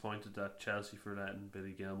Chelsea for letting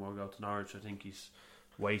Billy Gilmore go to Norwich. I think he's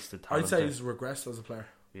wasted talent. I'd say he's regressed as a player.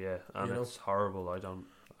 Yeah, and it's horrible. I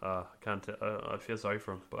feel sorry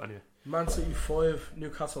for him. But anyway, Man City 5,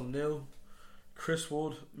 Newcastle 0. Chris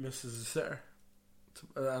Wood misses a sitter,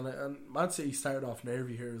 and Man City started off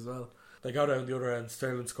nervy here as well. They go down the other end.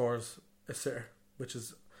 Sterling scores a sitter, which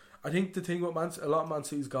is, I think, the thing with a lot of Man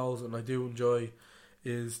City's goals, and I do enjoy,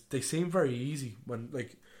 is they seem very easy when,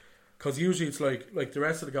 like, because usually it's like the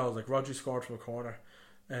rest of the goals, like Rodri scored from a corner,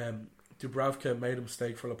 Dubravka made a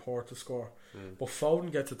mistake for Laporte to score, but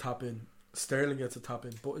Foden gets a tap in, Sterling gets a tap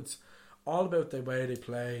in, but it's all about the way they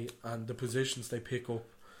play and the positions they pick up,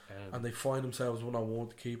 and they find themselves 1-on-1 with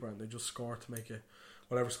the keeper, and they just score to make it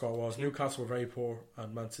whatever score was. Newcastle were very poor,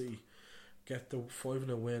 and Man City get the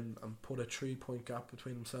 5-0 win and put a 3-point gap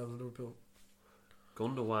between themselves and Liverpool.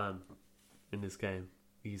 Gundogan in this game,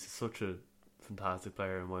 he's such a fantastic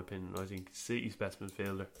player in my opinion. I think City's best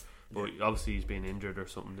midfielder, but obviously he's been injured or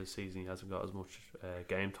something this season. He hasn't got as much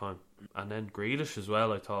game time. And then Grealish as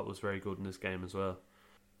well, I thought was very good in this game as well.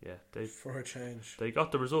 Yeah, for a change, they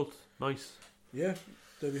got the result. Nice. Yeah,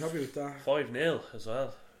 they'll be happy with that. 5-0 as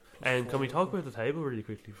well. And can we talk about the table really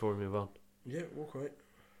quickly before we move on? Yeah, walk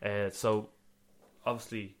right. So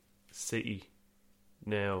obviously City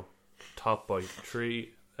now top by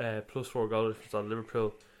 3 plus 4 goals on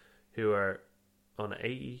Liverpool, who are on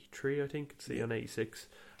 83, I think. City on 86,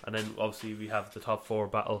 and then obviously we have the top 4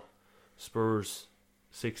 battle. Spurs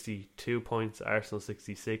 62 points, Arsenal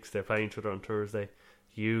 66. They're playing each other on Thursday.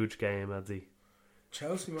 Huge game, Adzi.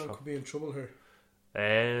 Chelsea could be in trouble here.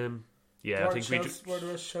 Yeah, I think where the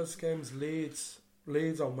rest of Chelsea's games?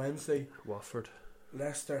 Leeds on Wednesday. Watford.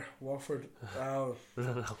 Leicester, Watford. Oh,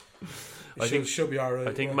 no. I think should be alright.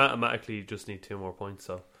 I think mathematically you just need 2 more points.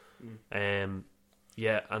 So,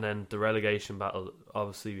 yeah, and then the relegation battle.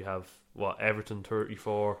 Obviously, we have Everton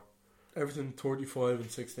 34, Everton 35 and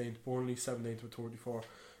 16th, Burnley 17th with 34,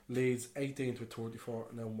 Leeds 18th with 34,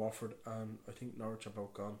 and then Watford and I think Norwich are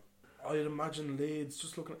both gone. I'd imagine Leeds,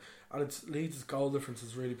 just looking at, and it's Leeds' goal difference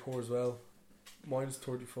is really poor as well, minus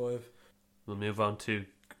 35. We'll move on to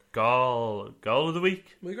goal of the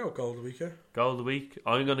week. We got goal of the week, yeah. Goal of the week.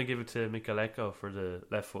 I'm going to give it to Mikalenko for the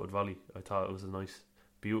left-footed volley. I thought it was a nice,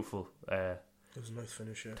 beautiful. It was a nice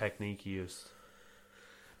finish, yeah. Technique he used.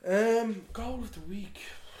 Goal of the week.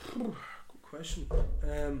 Good question.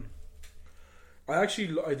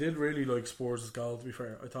 I did really like Spurs' goal, to be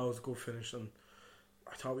fair. I thought it was a good finish, and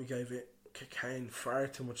I thought we gave it Kane far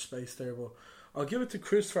too much space there, but I'll give it to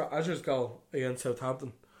Christopher Azer's goal against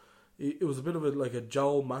Southampton. It was a bit of a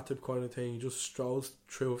Joel Matip kind of thing. He just strolls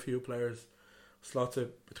through a few players, slots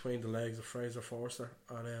it between the legs of Fraser Forster,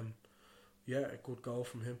 and a good goal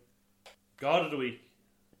from him. God of the week.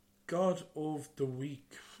 God of the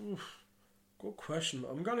week. Oof, good question.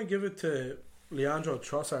 I'm going to give it to Leandro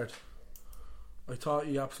Trossard. I thought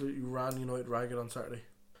he absolutely ran United ragged on Saturday.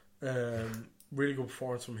 Really good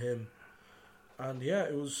performance from him. And yeah,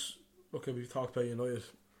 it was... Look, we've talked about United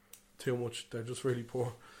too much. They're just really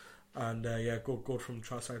poor. And good from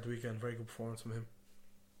Trossard the weekend. Very good performance from him.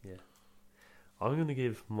 Yeah. I'm going to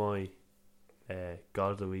give my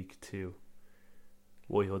God of the Week to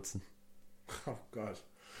Roy Hodgson. Oh, God.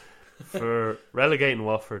 For relegating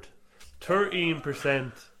Watford.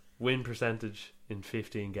 13% win percentage in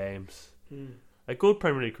 15 games. A good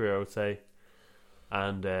Premier League career, I would say.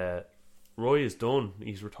 And Roy is done.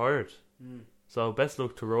 He's retired. So best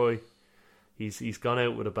luck to Roy. He's gone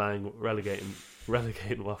out with a bang,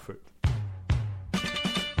 relegating Watford.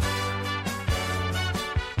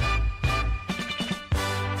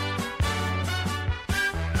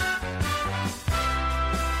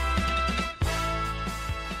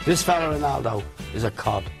 This fella Ronaldo is a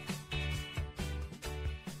cod.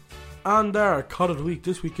 And our cod of the week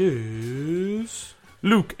this week is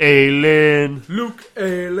Luke Ayling.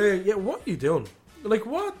 Yeah, what are you doing? Like,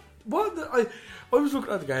 what? I was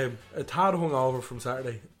looking at the game. A tad hung over from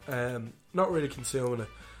Saturday. Not really consuming it.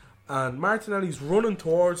 And Martinelli's running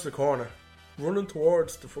towards the corner. Running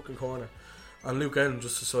towards the fucking corner. And Luke Ayling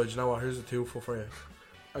just decides, you know what, here's a 2-foot for you.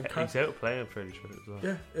 And he's out playing fairly sure as well.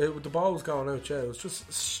 Yeah, the ball was going out, it was just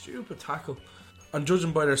a stupid tackle. And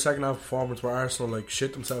judging by their second half performance where Arsenal like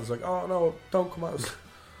shit themselves, like, oh no, don't come at us.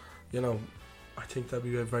 You know, I think they'll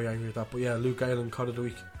be very angry at that. But yeah, Luke Ayling, cod of the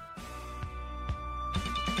week.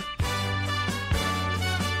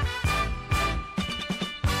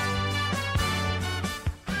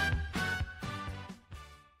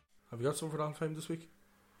 Have you got something for the Hall of Fame this week?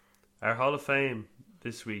 Our Hall of Fame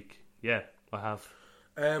this week, yeah, I have.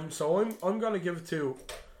 So I'm going to give it to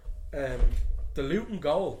the Luton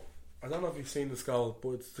goal. I don't know if you've seen this goal, but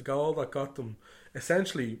it's the goal that got them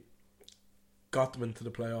into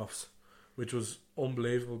the playoffs, which was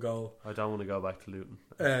unbelievable goal. I don't want to go back to Luton.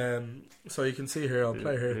 So you can see here, I'll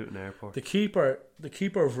play here. Luton Airport. The keeper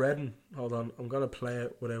of Reading. Hold on, I'm going to play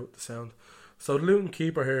it without the sound. So the Luton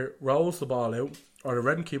keeper here rolls the ball out, or the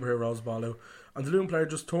Reading keeper here rolls the ball out, and the Luton player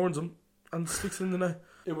just turns him and sticks it in the net.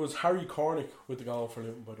 It was Harry Cornick with the goal for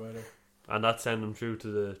Luton, by the way. There. And that sent them through to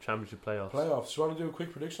the Championship playoffs. Do you want to do a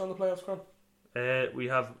quick prediction on the playoffs, Grant? We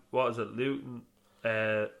have, what is it, Luton,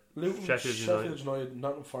 Sheffield United,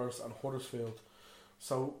 Nottingham Forest and Huddersfield.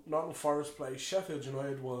 So Nottingham Forest play Sheffield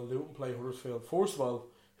United while Luton play Huddersfield. First of all,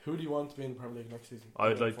 who do you want to be in the Premier League next season? I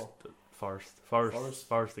would like Forest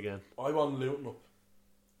again. I want Luton up.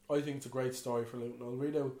 I think it's a great story for Luton. I'll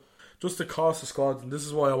read out just the cost of squads, and this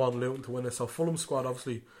is why I want Luton to win it. So Fulham squad,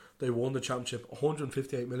 obviously, they won the Championship,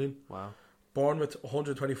 158 million. Wow. Bournemouth,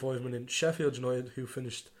 125 million. Sheffield United, who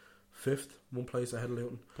finished 5th, one place ahead of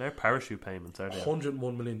Luton. They're parachute payments, are they?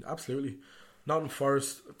 101 million, absolutely. Nottingham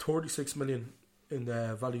Forest, 36 million in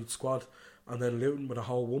the valued squad, and then Luton with a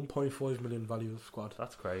whole 1.5 million valued squad.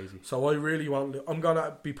 That's crazy. So I really want... I'm going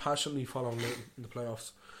to be passionately following Luton in the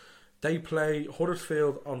playoffs. They play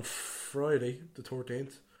Huddersfield on Friday, the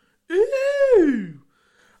 13th. Ooh!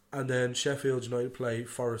 And then Sheffield United play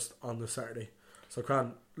Forest on the Saturday. So,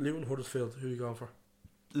 Cran, Luton, Huddersfield, who are you going for?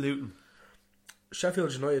 Luton.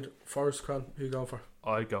 Sheffield United, Forest, Cran, who are you going for?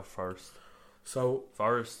 I'd go Forest. So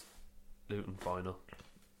Forest, Luton final.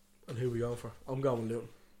 And who are we going for? I'm going with Luton.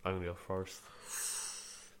 I'm going to go Forest.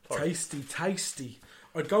 Tasty.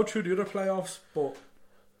 I'd go through the other playoffs, but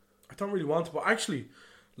I don't really want to. But actually,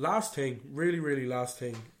 last thing, really last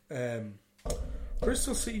thing,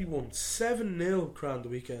 Bristol City won 7-0 Cran the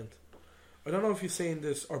weekend. I don't know if you've seen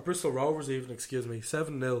this, or Bristol Rovers even,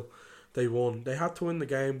 7-0 they won. They had to win the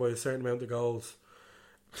game by a certain amount of goals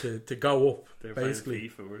to go up. They're basically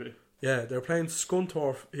playing FIFA, were they? Yeah, they're playing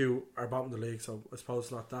Scunthorpe, who are bottom of the league, so I suppose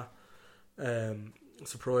it's not that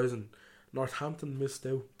surprising. Northampton missed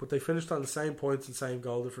out, but they finished on the same points and same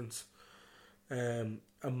goal difference. A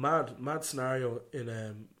mad scenario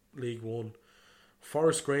in League One.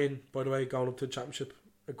 Forest Green, by the way, going up to the Championship.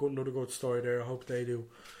 Another good story there. I hope they do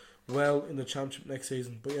well in the Championship next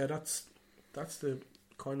season. But yeah, that's the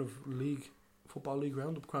kind of football league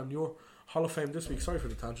roundup. Cran, your Hall of Fame this week. Sorry for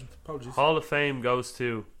the tangent. Apologies. Hall of Fame goes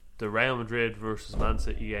to the Real Madrid versus Man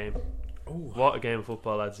City game. Ooh. What a game of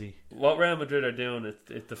football, ladsy. What Real Madrid are doing,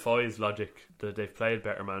 it defies logic. That they've played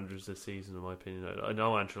better managers this season, in my opinion. I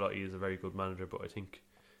know Ancelotti is a very good manager, but I think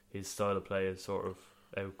his style of play is sort of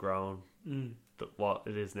outgrown what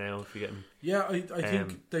it is now, if you get me. Yeah, I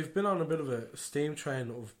think they've been on a bit of a steam train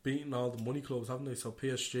of beating all the money clubs, haven't they? So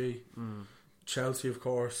PSG, Chelsea, of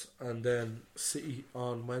course, and then City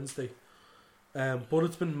on Wednesday. But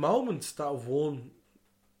it's been moments that have won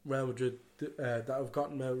Real Madrid, that have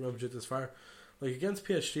gotten Real Madrid this far. Like against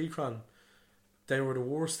PSG, Cran, they were the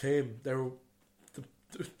worst team. They were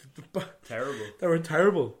terrible. They were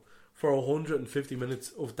terrible for 150 minutes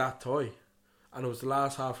of that tie. and it was the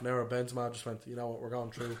last half an hour. Benzema just went, you know what, we're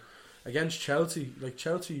going through. Against Chelsea, like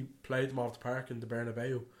Chelsea played them off the park in the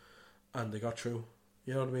Bernabeu, and they got through.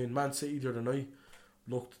 You know what I mean? Man City the other night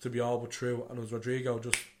looked to be all but through, and it was Rodrigo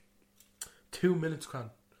just 2 minutes, Cran.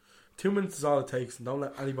 2 minutes is all it takes, and don't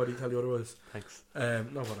let anybody tell you otherwise. Thanks.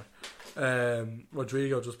 No bother.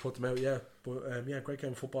 Rodrigo just put them out, yeah. But great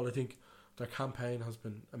game of football. I think their campaign has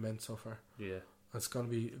been immense so far. Yeah. It's going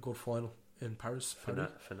to be a good final in Paris.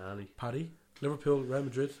 Finale. Paddy. Liverpool, Real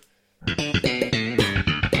Madrid.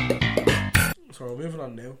 So we're moving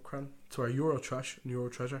on now, Cran, to our Euro Trash and Euro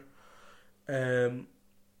Treasure. Do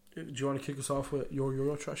you want to kick us off with your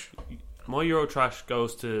Euro Trash? My Euro Trash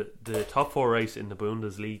goes to the top 4 race in the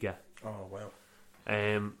Bundesliga. Oh, wow.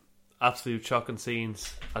 Absolute shocking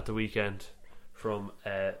scenes at the weekend from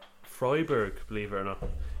Freiburg, believe it or not,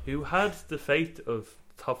 who had the fate of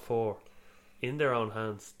top 4 in their own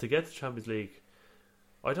hands to get to Champions League.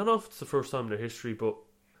 I don't know if it's the first time in their history, but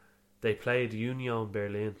they played Union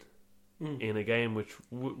Berlin in a game which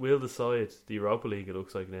will decide the Europa League, it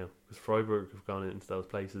looks like now, because Freiburg have gone into those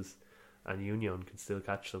places and Union can still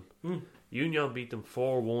catch them. Union beat them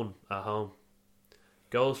 4-1 at home.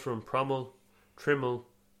 Goals from Prommel, Trimmel,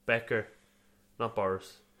 Becker, not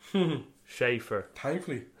Boris, Schaefer.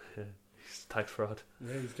 Thankfully. He's tax fraud.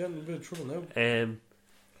 Yeah, he's getting a bit of trouble now.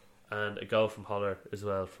 And a goal from Haller as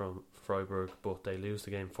well from Freiburg, but they lose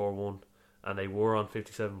the game 4-1, and they were on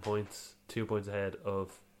 57 points, 2 points ahead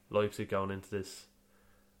of Leipzig going into this,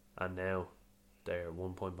 and now they're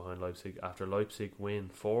 1 point behind Leipzig after Leipzig win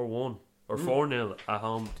 4-1 or 4-0 at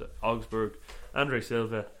home to Augsburg. Andre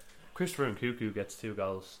Silva, Christopher Nkunku gets 2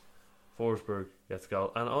 goals, Forsberg gets a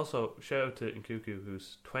goal, and also shout out to Nkunku,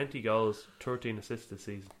 who's 20 goals, 13 assists this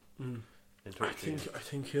season. I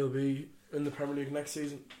think he'll be in the Premier League next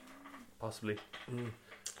season, possibly,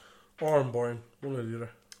 or in Bayern, one or the other.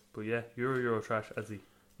 But yeah, Euro Trash, Azzy.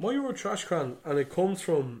 My Euro Trash, Cran, and it comes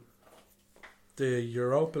from the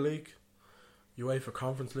Europa League, UEFA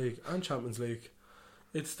Conference League and Champions League.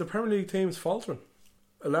 It's the Premier League teams faltering.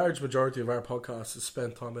 A large majority of our podcast is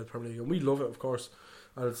spent talking about the Premier League, and we love it, of course,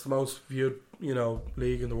 and it's the most viewed,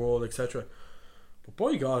 league in the world, etc. But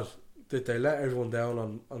by God, did they let everyone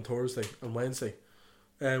down on Thursday and Wednesday.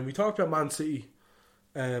 We talked about Man City.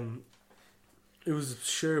 It was a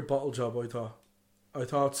sheer bottle job, I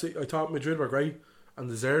thought Madrid were great and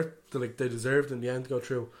they deserved in the end to go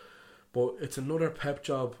through, but it's another Pep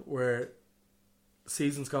job where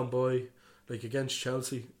seasons gone by, like against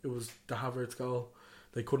Chelsea, it was the Havertz goal.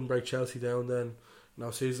 They couldn't break Chelsea down then.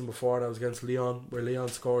 Now season before that was against Lyon, where Lyon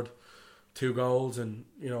scored 2 goals in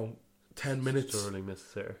 10 minutes. Sterling misses a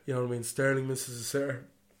sitter. You know what I mean? Sterling misses a sitter.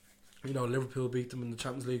 Liverpool beat them in the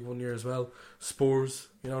Champions League one year as well. Spurs,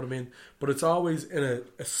 you know what I mean? But it's always in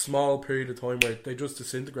a small period of time where they just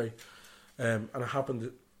disintegrate. And it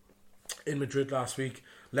happened in Madrid last week.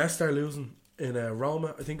 Leicester losing in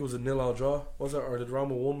Roma. I think it was a 0-0 draw, was it? Or did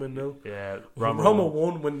Roma 1-0? Yeah, Roma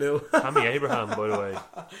won 1-0. Tammy Abraham, by the way.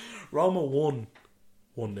 Roma won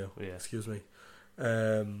 1-0. Yeah. Excuse me.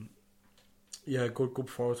 Good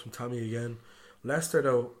performance from Tammy again. Leicester,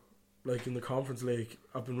 though, like in the Conference League,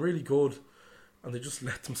 have been really good, and they just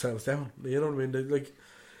let themselves down. You know what I mean?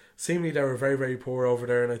 Seemingly they were very, very poor over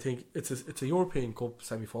there, and I think it's a European Cup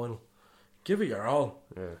semi-final. Give it your all.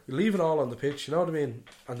 Yeah. You leave it all on the pitch, you know what I mean?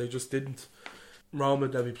 And they just didn't. Roma,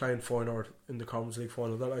 they'll be playing Feyenoord in the Conference League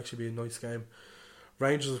final. That'll actually be a nice game.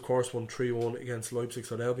 Rangers, of course, won 3-1 against Leipzig,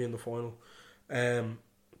 so they'll be in the final.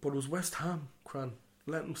 But it was West Ham, Cran,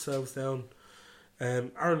 letting themselves down.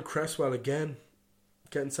 Aaron Cresswell again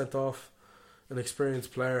getting sent off, an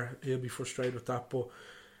experienced player. He'll be frustrated with that. But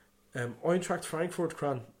Eintracht Frankfurt,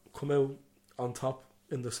 Cran, come out on top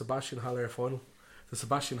in the Sebastian Haller final, the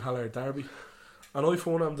Sebastian Haller derby. And I,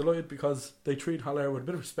 for one, am delighted because they treat Haller with a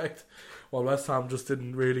bit of respect, while West Ham just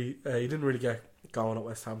didn't really get going at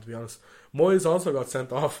West Ham, to be honest. Moyes also got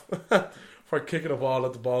sent off for kicking a ball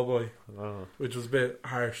at the ball boy, which was a bit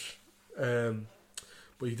harsh. But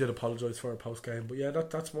he did apologise for a post game. But yeah,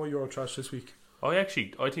 that's my Euro Trash this week. I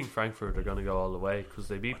think Frankfurt are going to go all the way because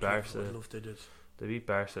they beat Barca. I love they did. They beat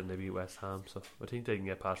Barca and they beat West Ham, so I think they can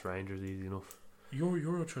get past Rangers easy enough. Your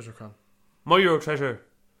Euro Treasure, Cran. My Euro Treasure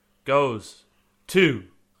goes to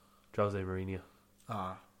Jose Mourinho.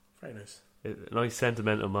 Very nice. A nice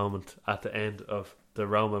sentimental moment at the end of the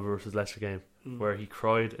Roma versus Leicester game where he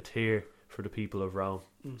cried a tear for the people of Rome.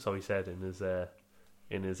 So he said in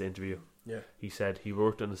his interview. Yeah. He said he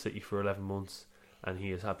worked in the city for 11 months and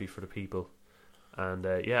he is happy for the people. And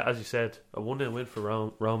as you said, a 1-0 win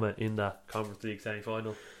for Roma in that Conference League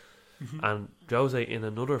semi-final. And Jose in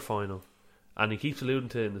another final. And he keeps alluding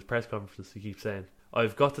to it in his press conferences, he keeps saying,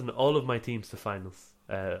 I've gotten all of my teams to finals.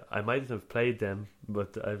 I mightn't have played them,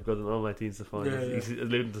 but I've gotten all my teams to finals. He's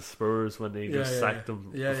alluding to Spurs when they just sacked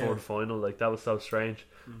them before the final. Like, that was so strange.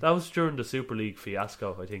 That was during the Super League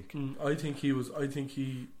fiasco, I think. I think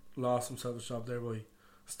he lost himself a job there by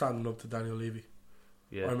standing up to Daniel Levy.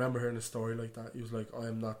 Yeah. I remember hearing a story like that. He was like, I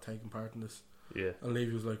am not taking part in this. Yeah. And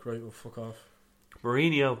Levy was like, right, well, fuck off.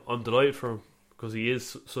 Mourinho, I'm delighted for him because he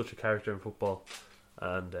is such a character in football.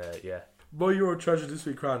 And my Euro treasure this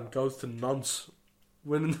week, Cran, goes to Nantes,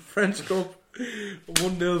 winning the French Cup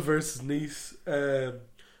 1-0 versus Nice. A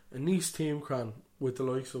Nice team, Cran, with the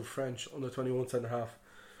likes of French under 21 centre half.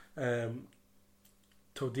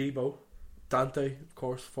 Todibo, Dante, of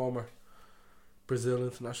course, former Brazil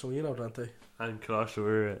international, you know Dante. And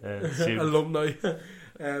Kalashawira alumni.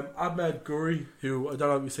 Ahmed Guri, who I don't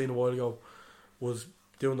know if you've seen a while ago, was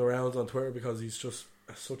doing the rounds on Twitter because he's just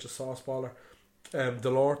such a sauce baller.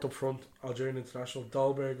 Delort up front, Algerian international.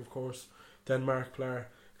 Dahlberg, of course, Denmark player.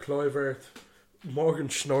 Kluivert, Morgan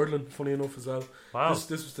Schneiderlin, funny enough as well. Wow. This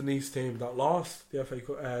was the Nice team that lost the FA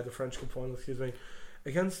Cup, the French Cup final,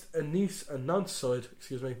 against a Nantes side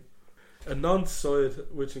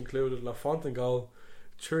which included Lafont in goal,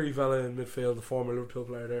 Thierry Vela in midfield, the former Liverpool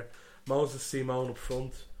player there, Moses Simon up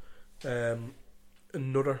front,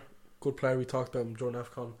 another good player we talked about him during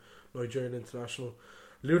AFCON, Nigerian international,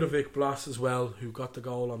 Ludovic Blas as well, who got the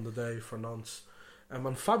goal on the day for Nantes,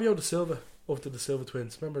 and Fabio Da Silva of the Da Silva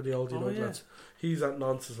twins. Remember the old United lads? He's at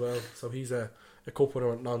Nantes as well, so he's a cup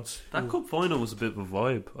winner at Nantes. That cup final was a bit of a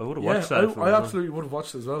vibe. I would have watched that. I absolutely would have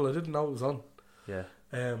watched it as well. I didn't know it was on. Yeah.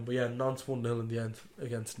 But yeah, Nantes 1-0 in the end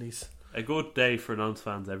against Nice. A good day for Nantes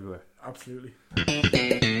fans everywhere. Absolutely.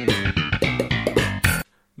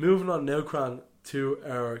 Moving on now, Cran, to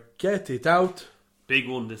our Get It Out. Big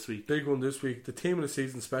one this week. The team of the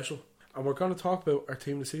season special. And we're going to talk about our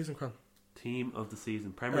team of the season, Cran. Team of the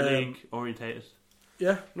season. Premier League orientated.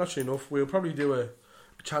 Yeah, naturally enough. We'll probably do a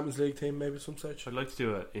Champions League team maybe at some stage. I'd like to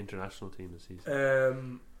do an international team this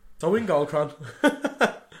season. So in goal, Cran.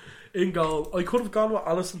 In goal, I could have gone with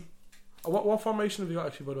Alisson. What formation have you got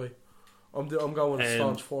actually, by the way? I'm going with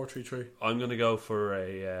staunch 4-3-3. I'm going to go for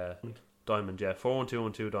a diamond,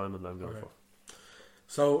 4-1-2-1-2 diamond I'm going for.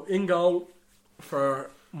 So in goal for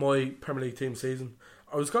my Premier League team season,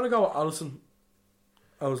 I was going to go with Alisson.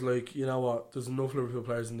 I was like, you know what, there's enough Liverpool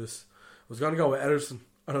players in this. I was going to go with Ederson,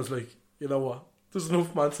 and I was like, you know what, there's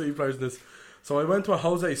enough Man City players in this. So I went to a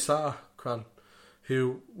Jose Sa, Cran,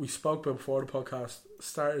 who we spoke about before the podcast,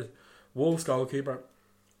 started Wolves goalkeeper,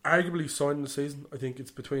 arguably signed the season. I think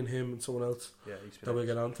it's between him and someone else that we'll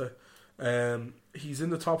get onto. He's in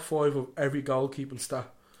the top 5 of every goalkeeping stat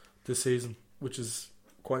this season, which is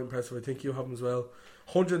quite impressive. I think you have him as well.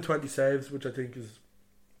 120 saves, which I think is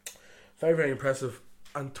very, very impressive.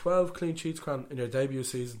 And 12 clean sheets, Cran, in your debut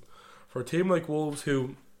season. For a team like Wolves,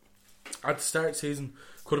 who at the start of the season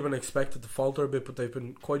could have been expected to falter a bit, but they've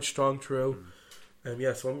been quite strong throughout.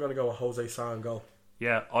 So I'm going to go with Jose Sa and goal.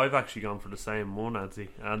 Yeah, I've actually gone for the same one, Anthony.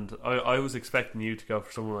 And I was expecting you to go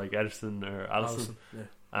for someone like Ederson or Alisson. Yeah.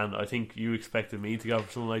 And I think you expected me to go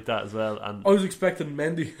for someone like that as well. And I was expecting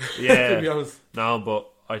Mendy, yeah, to be honest. No, but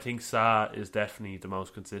I think Sa is definitely the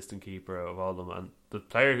most consistent keeper of all of them. And the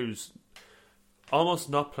player who's almost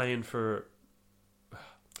not playing for...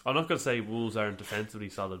 I'm not going to say Wolves aren't defensively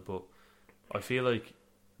solid, but I feel like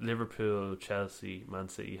Liverpool, Chelsea, Man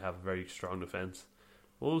City have a very strong defence.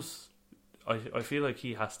 Wolves, I feel like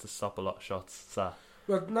he has to stop a lot of shots, Sa.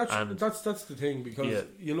 Well, that's the thing, because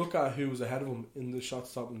you look at who was ahead of him in the shot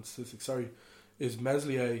stopping statistics, is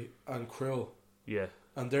Meslier and Krill. Yeah.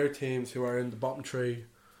 And their teams who are in the bottom 3,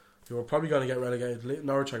 who are probably going to get relegated.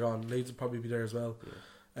 Norwich are gone, Leeds will probably be there as well.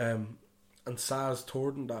 Yeah. And Sa's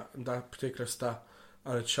third in that particular stat,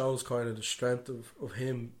 and it shows kind of the strength of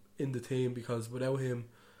him in the team, because without him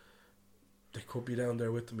they could be down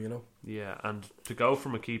there with them, you know. Yeah, and to go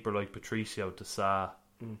from a keeper like Patricio to Sa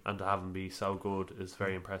and to have him be so good is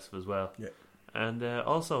very impressive as well. Yeah. And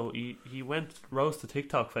also he rose to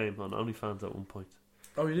TikTok fame on OnlyFans at one point.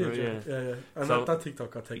 Oh, he did, yeah. And so, that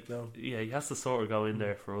TikTok got taken down. Yeah, he has to sort of go in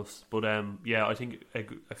there for us. But I think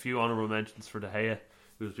a few honourable mentions for De Gea,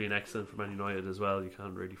 who's been excellent for Man United as well. You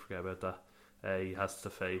can't really forget about that. He has to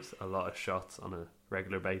face a lot of shots on a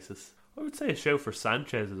regular basis. I would say a shout for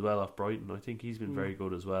Sanchez as well off Brighton. I think he's been very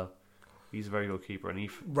good as well. He's a very good keeper. And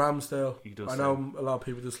Ramsdale. I know a lot of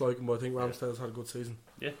people dislike him, but I think Ramsdale's had a good season.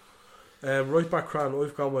 Yeah. Right back, Cran,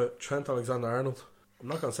 I've gone with Trent Alexander-Arnold. I'm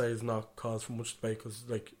not going to say it's not cause for much debate, because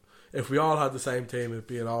if we all had the same team, it'd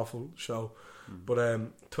be an awful show. But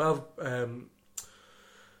 12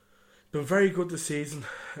 been very good this season.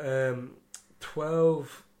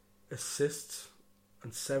 12 assists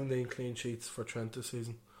and 17 clean sheets for Trent this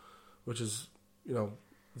season, which is,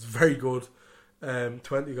 it's very good.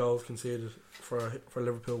 20 goals conceded for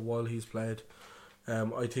Liverpool while he's played.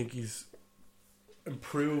 I think he's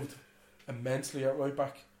improved immensely at right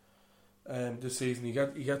back this season. He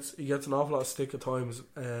gets an awful lot of stick at times,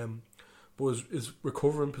 but his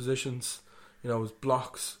recovering positions, his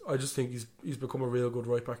blocks, I just think he's become a real good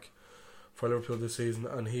right back for Liverpool this season,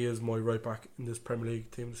 and he is my right back in this Premier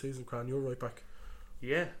League team this season. Cran, you're right back.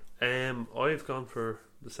 Yeah, I've gone for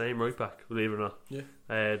the same right back, believe it or not.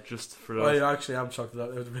 Yeah. Just for those. I actually am shocked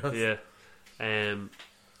at that, to be honest. Yeah.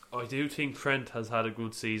 I do think Trent has had a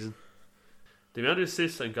good season. The amount of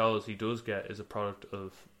assists and goals he does get is a product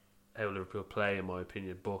of how Liverpool play, in my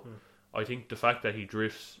opinion. But I think the fact that he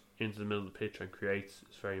drifts into the middle of the pitch and creates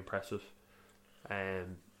is very impressive.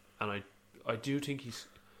 And I do think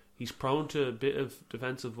he's prone to a bit of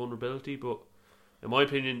defensive vulnerability, but in my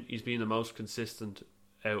opinion, he's been the most consistent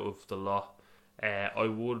out of the lot. I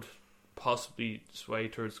would possibly sway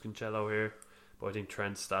towards Cancelo here, but I think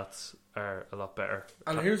Trent's stats are a lot better.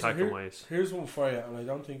 And here's one for you, and I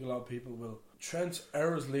don't think a lot of people will. Trent's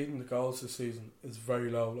errors leading the goals this season is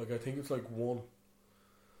very low. Like, I think it's like 1.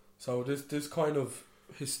 So this kind of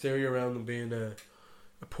hysteria around him being a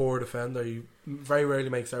poor defender, he very rarely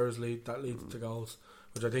makes errors leads to goals,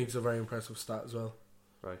 which I think is a very impressive stat as well.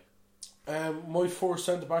 Right. My 4th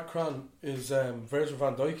centre back, Cran, is Virgil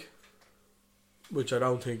van Dijk, which I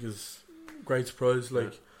don't think is a great surprise.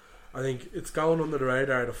 I think it's going under the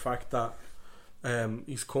radar, the fact that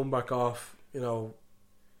he's come back off,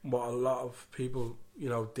 what a lot of people,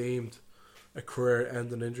 deemed a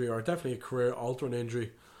career-ending injury, or definitely a career-altering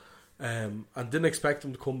injury, and didn't expect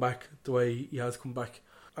him to come back the way he has come back.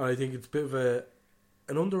 And I think it's a bit of an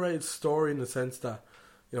underrated story in the sense that,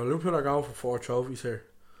 Liverpool are going for 4 trophies here,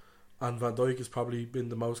 and Van Dijk has probably been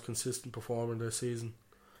the most consistent performer this season.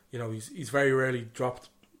 He's very rarely dropped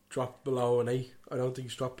below an 8. I don't think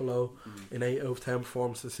he's dropped below an 8 out of 10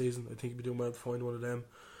 performance this season. I think he'd be doing well to find one of them.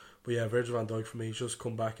 But yeah, Virgil van Dijk for me, he's just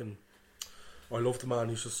come back, and I love the man.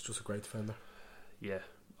 He's just a great defender. Yeah,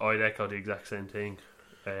 I'd echo the exact same thing.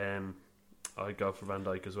 I'd go for Van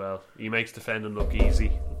Dijk as well. He makes defending look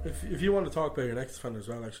easy. If you want to talk about your next defender as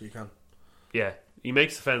well, actually you can. Yeah, he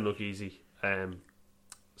makes defending look easy.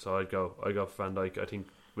 So I'd go for Van Dijk. I think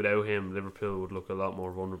without him, Liverpool would look a lot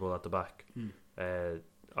more vulnerable at the back.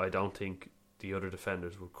 I don't think the other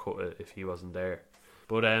defenders would cut it if he wasn't there.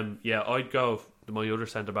 But I'd go my other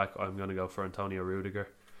centre back. I'm going to go for Antonio Rudiger.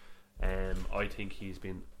 I think he's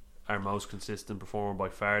been our most consistent performer by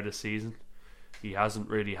far this season. He hasn't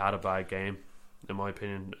really had a bad game, in my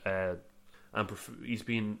opinion, and he's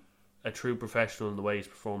been a true professional in the way he's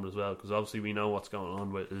performed as well. Because obviously we know what's going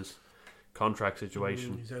on with his contract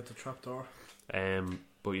situation. He's out the trapdoor.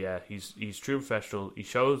 But yeah, he's true professional. He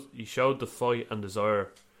showed the fight and desire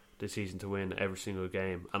this season to win every single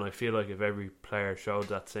game, and I feel like if every player showed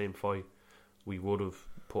that same fight, we would have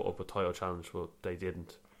put up a title challenge, but they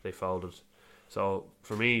didn't. They folded. So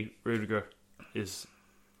for me, Rudiger is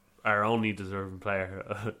our only deserving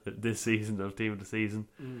player this season of Team of the Season.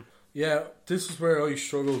 Yeah, this is where I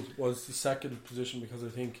struggled, was the second position, because I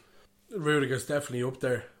think Rudiger's definitely up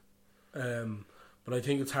there. But I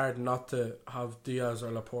think it's hard not to have Diaz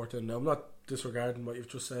or Laporte in. Now, I'm not disregarding what you've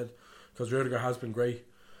just said, because Rudiger has been great.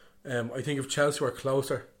 I think if Chelsea were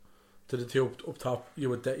closer to the two up top, you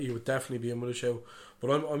would definitely be in with a show.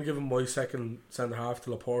 But I'm giving my second centre half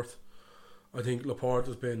to Laporte. I think Laporte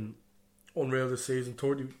has been unreal this season.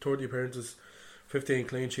 30 appearances, 15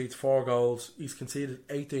 clean sheets, 4 goals. He's conceded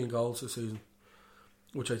 18 goals this season,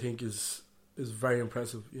 which I think is very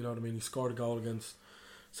impressive. You know what I mean? He scored a goal against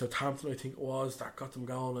Southampton, I think it was, that got them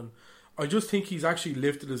going. And I just think he's actually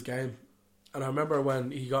lifted his game. And I remember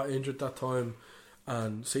when he got injured that time,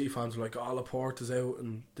 and City fans were like, "Oh, Laporte is out,"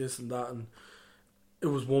 and this and that, and it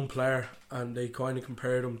was one player, and they kind of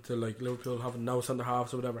compared him to like Liverpool having no centre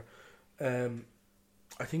halves or whatever.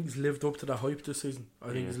 I think he's lived up to that hype this season.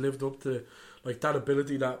 I think he's lived up to like that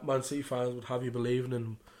ability that Man City fans would have you believing in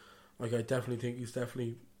him. Like, I definitely think he's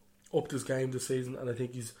definitely upped his game this season, and I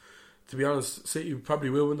think he's, to be honest, City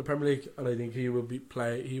probably will win the Premier League, and I think he will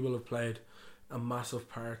have played a massive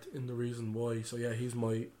part in the reason why. So yeah, he's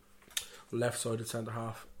my left-sided centre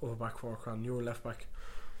half of a back four. Cran, you're a left back.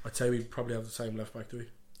 I'd say we probably have the same left back, do we?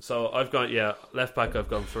 So I've gone left back. I've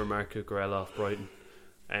gone for Marco Guerrero off Brighton.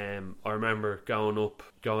 I remember going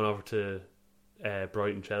over to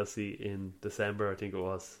Brighton Chelsea in December, I think it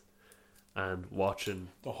was, and watching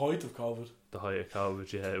the height of COVID.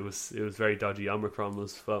 Yeah, it was very dodgy. Omicron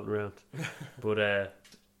was floating around, but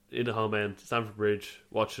in the home end, Stamford Bridge,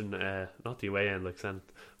 watching not the away end like St.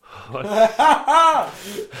 Oh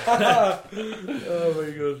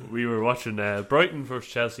my god. We were watching Brighton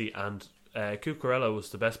versus Chelsea, and Cucurella was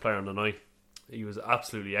the best player on the night. He was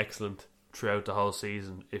absolutely excellent throughout the whole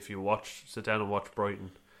season. If you sit down and watch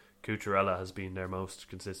Brighton, Cucurella has been their most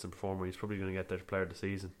consistent performer. He's probably going to get their player of the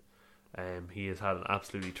season. He has had an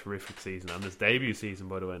absolutely terrific season, and his debut season,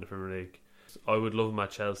 by the way, in the Premier League. I would love him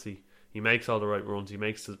at Chelsea. He makes all the right runs. He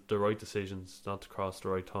makes the right decisions, not to cross the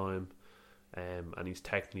right time, and he's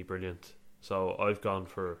technically brilliant. So I've gone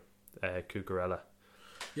for Cucurella.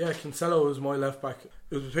 Yeah, Cancelo was my left back.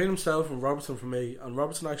 It was between himself and Robertson for me, and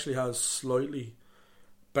Robertson actually has slightly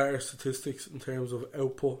better statistics in terms of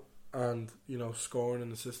output and, you know, scoring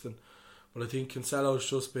and assisting. But I think Cancelo's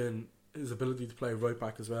just been his ability to play right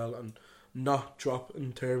back as well, and not drop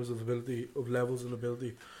in terms of ability, of levels and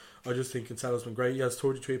ability. I just think Cancelo's been great. He has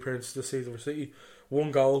 33 appearances this season for City.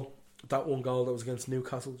 One goal that was against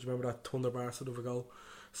Newcastle. Do you remember that Thunder Bastard of a goal?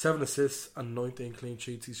 7 assists and 19 clean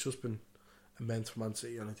sheets. He's just been immense for Man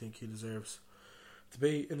City, and I think he deserves to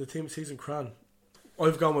be in the team season. Cran,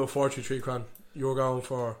 I've gone with a 4-3-3. Cran, you're going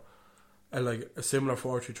for a similar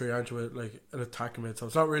 4-3-3, aren't you? With like an attacking mid, so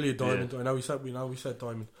it's not really a diamond. Yeah. I know we said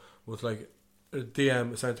diamond with like a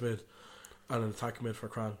DM, a centre mid, and an attacking mid for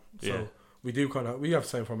Cran. So. Yeah. We have the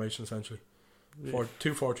same formation essentially.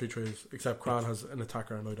 2-4-3-3s, except Cran has an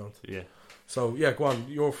attacker and I don't. Yeah. So yeah, go on.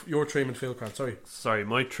 Your 3 midfield, Cran. Sorry,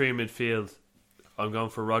 my 3 midfield. I'm going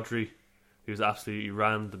for Rodri, who's absolutely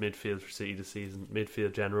ran the midfield for City this season.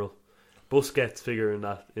 Midfield general. Busquets figure in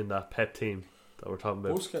that Pep team that we're talking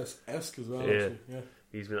about. Busquets-esque as well. Yeah. Actually. Yeah.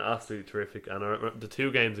 He's been absolutely terrific. And the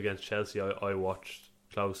 2 games against Chelsea, I watched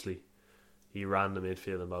closely. He ran the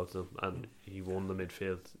midfield in both of them, and he won the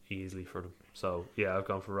midfield easily for them. So yeah, I've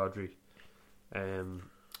gone for Rodri.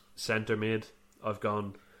 Centre mid, I've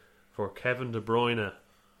gone for Kevin De Bruyne,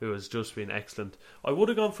 who has just been excellent. I would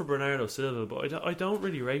have gone for Bernardo Silva, but I don't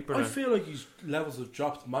really rate Bernardo. I feel like his levels have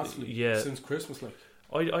dropped massively since Christmas. Like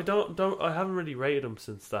I haven't really rated him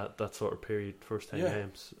since that sort of period, first 10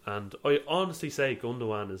 games, and I honestly say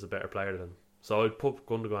Gundogan is a better player than him. So I'd put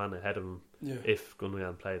Gundogan ahead of him if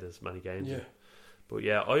Gundogan played as many games. Yeah. But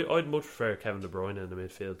yeah, I'd much prefer Kevin De Bruyne in the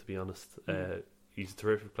midfield, to be honest. He's a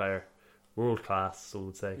terrific player. World class, some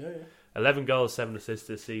would say. 11 goals, 7 assists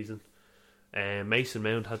this season. Mason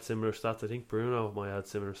Mount had similar stats. I think Bruno might have had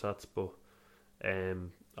similar stats, but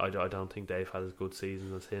I don't think they've had as good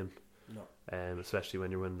seasons as him. No. Especially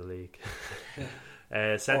when you're winning the league.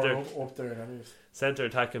 Centre up there anyways. Centre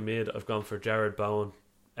attacking mid, I've gone for Jared Bowen.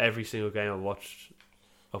 Every single game I've watched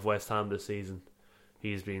of West Ham this season,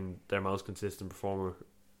 he's been their most consistent performer,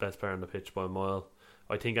 best player on the pitch by a mile.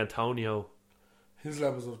 I think Antonio, his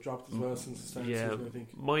levels have dropped as well since the start of the season, I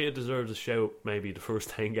think. Might have deserved a shout maybe the first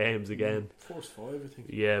 10 games again. First 5, I think.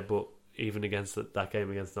 Yeah, but even against that game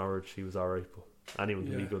against Norwich, he was alright, but anyone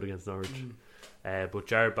can be good against Norwich. But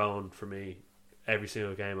Jared Bowen, for me, every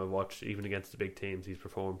single game I've watched, even against the big teams, he's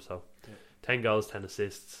performed. So 10 goals, 10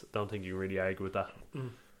 assists. Don't think you can really argue with that.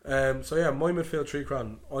 So yeah, my midfield 3,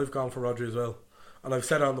 Cran, I've gone for Rodri as well, and I've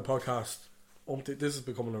said it on the podcast. This is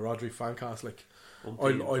becoming a Rodri fan cast. Like I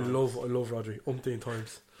love Rodri. Umpteen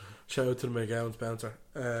times. Shout out to the McGowan's bouncer.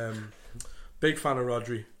 Big fan of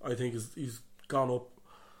Rodri. I think he's gone up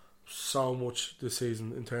so much this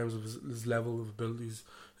season in terms of his level of abilities,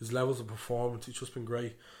 his levels of performance. He's just been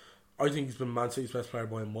great. I think he's been Man City's best player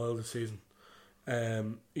by a mile this season.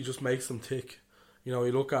 He just makes them tick. You know,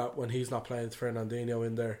 you look at when he's not playing, it's Fernandinho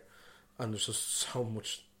in there, and there's just so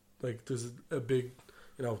much, like, there's a big,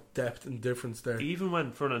 you know, depth and difference there. Even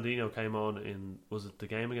when Fernandinho came on was it the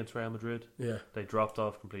game against Real Madrid? Yeah. They dropped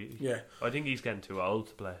off completely. Yeah. I think he's getting too old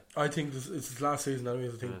to play. I think it's his last season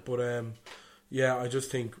anyways, I think. Yeah. But, yeah, I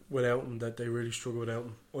just think without him that they really struggle without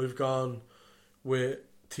him. I've gone with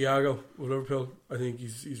Thiago with Liverpool. I think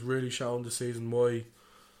he's really shown this season why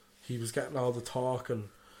he was getting all the talk, and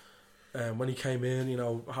when he came in, you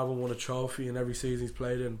know, having won a trophy in every season he's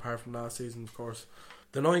played in, apart from last season, of course.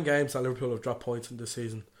 The 9 games that Liverpool have dropped points in this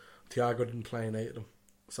season, Thiago didn't play in 8 of them.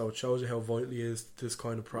 So it shows you how vital he is to this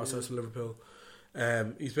kind of process with Liverpool.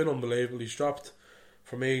 He's been unbelievable. He's dropped,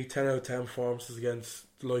 for me, 10 out of 10 performances against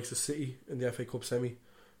the likes of City in the FA Cup semi.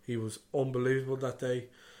 He was unbelievable that day.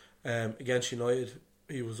 Against United,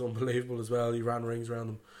 he was unbelievable as well. He ran rings around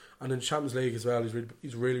them. And in the Champions League as well,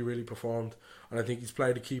 he's really performed. And I think he's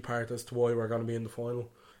played a key part as to why we're going to be in the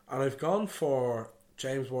final. And I've gone for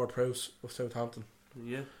James Ward-Prowse of Southampton.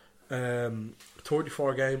 Yeah.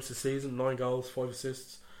 34 games this season, 9 goals, 5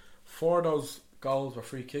 assists. 4 of those goals were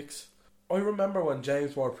free kicks. I remember when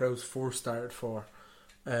James Ward-Prowse first started for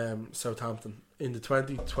Southampton in the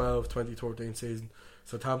 2012-2013 season.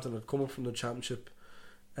 Southampton had come up from the Championship.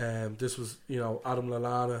 This was, Adam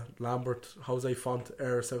Lallana, Lambert, Jose Font,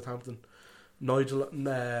 era Southampton, Nigel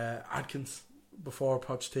Adkins before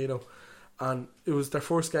Pochettino, and it was their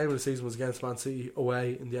first game of the season was against Man City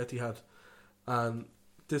away in the Etihad, and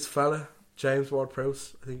this fella James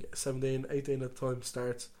Ward-Prowse, I think 17, 18 at the time,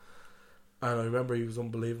 starts, and I remember he was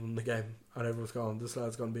unbelievable in the game, and everyone's going, this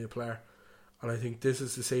lad's going to be a player, and I think this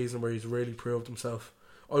is the season where he's really proved himself.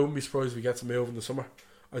 I wouldn't be surprised if he gets a move in the summer.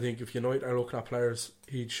 I think if United are looking at players,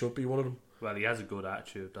 he should be one of them. Well, he has a good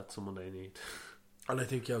attitude. That's someone they need. And I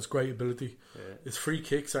think he has great ability. Yeah. His free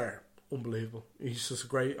kicks are unbelievable. He's just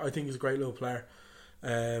I think he's a great little player.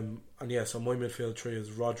 And yeah, so my midfield three is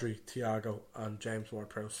Rodri, Thiago and James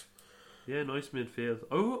Ward-Prowse. Yeah, nice midfield.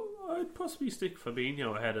 Oh, I'd possibly stick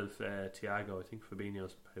Fabinho ahead of Thiago. I think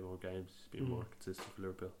Fabinho's played more games. He's been more consistent for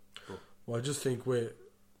Liverpool. But well, I just think with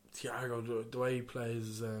Thiago, the way he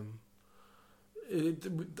plays...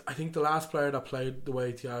 I think the last player that played the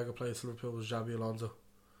way Thiago plays for Liverpool was Xabi Alonso,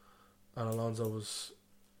 and Alonso was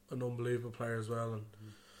an unbelievable player as well. And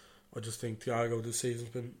I just think Thiago this season's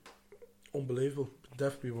been unbelievable.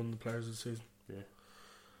 Definitely one of the players this season. Yeah.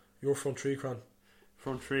 Your front three, Cran?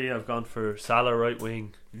 Front three, I've gone for Salah right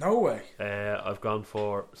wing. No way. I've gone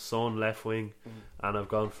for Son left wing, and I've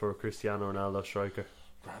gone for Cristiano Ronaldo striker.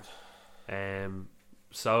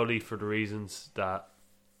 Solely for the reasons that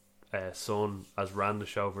Son has ran the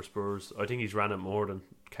show for Spurs. I think he's ran it more than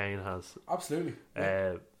Kane has. Absolutely.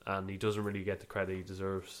 And he doesn't really get the credit he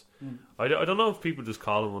deserves. I don't know if people just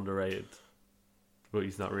call him underrated, but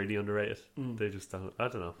he's not really underrated. They just don't. I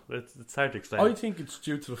don't know. It's hard to explain. I think it's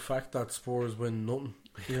due to the fact that Spurs win nothing.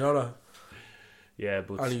 You know that? Yeah,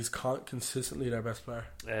 but and he's consistently their best player.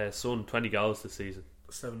 Son 20 goals this season,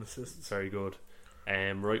 7 assists. Very good.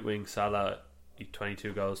 Right wing Salah,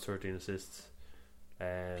 22 goals, 13 assists.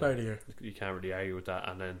 Player of the year. You can't really argue with that.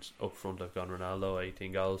 And then up front I've gone Ronaldo,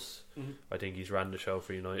 18 goals. I think he's ran the show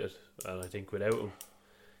for United, and I think without him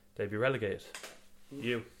they'd be relegated.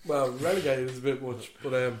 You? Well, relegated is a bit much,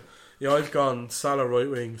 but I've gone Salah right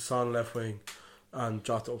wing, Son left wing and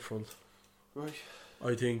Jota up front. Right.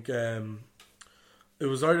 I think it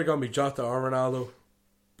was either going to be Jota or Ronaldo,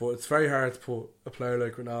 but it's very hard to put a player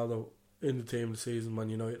like Ronaldo in the team this season when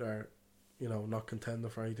United are not contending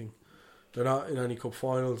for anything. They're not in any cup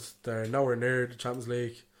finals. They're nowhere near the Champions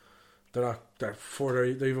League. They're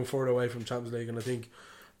even further away from Champions League. And I think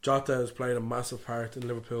Jota has played a massive part in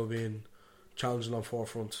Liverpool being challenging on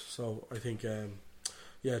forefront. So I think,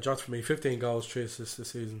 Jota for me, 15 goals, 3 assists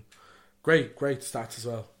this season. Great stats as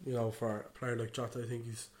well. For a player like Jota, I think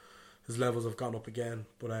his levels have gone up again.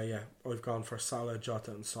 But I've gone for Salah,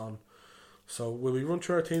 Jota, and Son. So will we run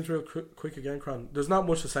through our teams real quick again, Cran? There's not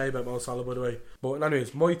much to say about Mo Salah, by the way. But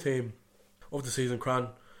anyways, my team of the season, Cran: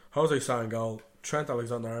 Jose Salah in goal, Trent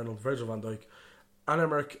Alexander-Arnold, Virgil van Dijk,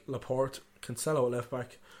 Aymeric Laporte, Cancelo at left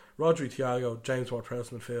back, Rodri, Thiago, James Ward-Prowse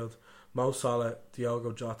midfield, Mo Salah,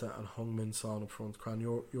 Diogo Jota and Heung-min Son up front. Cran,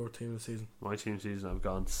 your team of the season? My team of the season, I've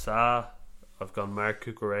gone Sa, I've gone Marc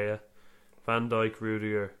Cucurella, Van Dijk,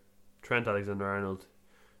 Rudiger, Trent Alexander-Arnold,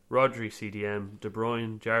 Rodri, CDM, De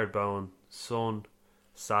Bruyne, Jared Bowen, Son,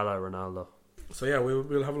 Salah, Ronaldo. So yeah,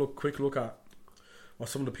 we'll have a quick look at what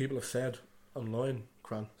some of the people have said online,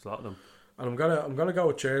 Cran. There's a lot of them. And I'm gonna go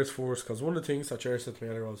with Jared's first, because one of the things that Jared said to me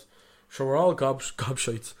earlier was, "So we're all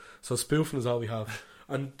gobshites, so spoofing is all we have."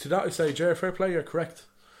 And to that I say, Jared, fair play, you're correct.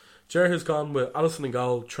 Jared has gone with Alisson in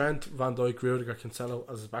goal, Trent, Van Dijk, Rudiger, Cancelo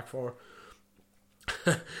as his back four.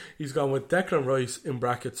 He's gone with Declan Rice in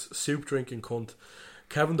brackets, soup drinking cunt,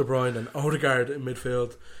 Kevin De Bruyne and Odegaard in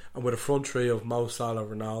midfield, and with a front three of Mo Salah,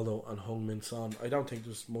 Ronaldo and Heung-min Son. I don't think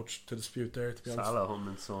there's much to dispute there, to be honest. Salah,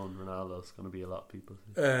 Heung-min Son, Ronaldo is going to be a lot of people.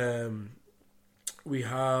 We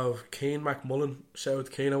have Kane McMullen. Shout out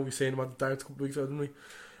to Kane. We've seen him at the darts a couple of weeks ago, didn't we?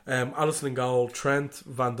 Alisson in goal, Trent,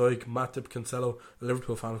 Van Dijk, Matip, Cancelo, a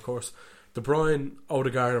Liverpool fan of course, De Bruyne,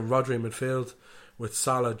 Odegaard and Rodri in midfield, with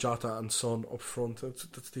Salah, Jota and Son up front. That's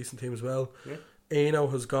a decent team as well. Yeah. Eno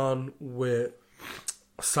has gone with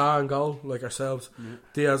Sa in goal, like ourselves.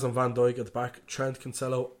 Diaz and Van Dijk at the back, Trent,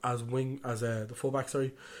 Cancelo as the fullback.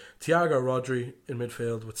 Thiago, Rodri in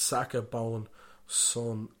midfield with Saka, Bowen,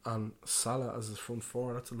 Son and Salah as his front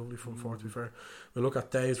four. That's a lovely front four, to be fair. We'll look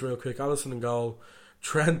at days real quick. Alisson in goal,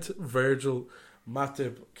 Trent, Virgil,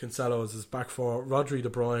 Matip, Cancelo as his back four, Rodri, De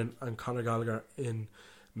Bruyne and Conor Gallagher in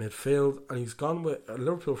midfield. And he's gone with a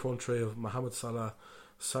Liverpool front three of Mohamed Salah,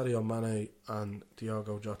 Sadio Mane and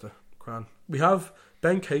Diogo Jota. Cran. We have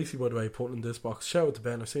Ben Casey, by the way, putting in this box. Shout out to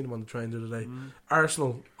Ben. I've seen him on the train the other day.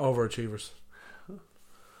 Arsenal overachievers.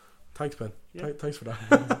 Thanks, Ben. Yeah. Thanks for that.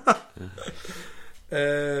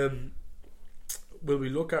 Will we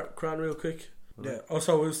look at Cran real quick? Yeah.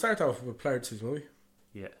 Also, we'll start off with player of the season, will we?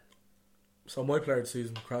 Yeah. So my player of the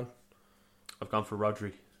season, Cran. I've gone for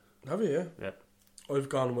Rodri. Have you? Yeah. Yeah. I've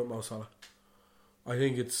gone with Mo Salah. I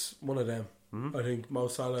think it's one of them. Mm-hmm. I think Mo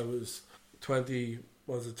Salah was 22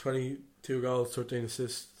 goals, 13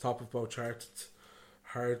 assists, top of both charts. It's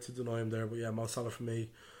hard to deny him there, but yeah, Mo Salah for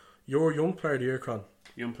me. Your young player of the year, Cran.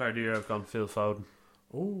 Young player of the year, I've gone Phil Foden.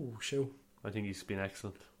 Oh, shoot. I think he's been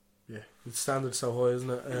excellent. Yeah, the standard's so high, isn't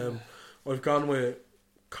it? I've gone with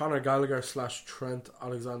Conor Gallagher / Trent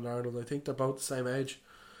Alexander-Arnold. I think they're both the same age,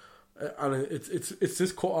 and it's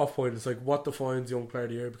this cut-off point. It's like what defines young player of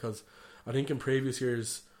the year, because I think in previous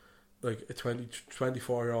years, like a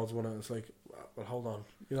 24-year-old's won it. It's like, well, hold on,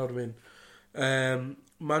 you know what I mean?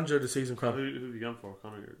 Manager of the season, Cran. Who have you gone for,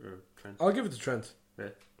 Conor or Trent? I'll give it to Trent. Yeah,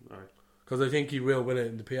 alright. Because I think he will win it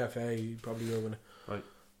in the PFA. He probably will win it. Right.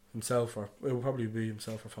 Himself, or it will probably be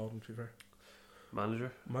himself or Foden, to be fair.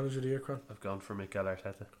 Manager of the year, Cran. I've gone for Mikel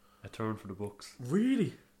Arteta. A turn for the books.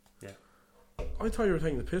 Really? Yeah. I thought you were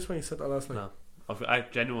taking the piss when you said that last night. No, I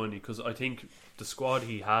genuinely, because I think the squad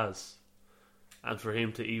he has, and for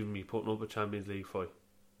him to even be putting up a Champions League fight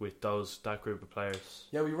with that group of players.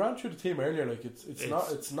 Yeah, we ran through the team earlier. Like it's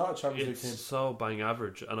not a Champions League team. It's so bang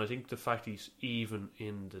average, and I think the fact he's even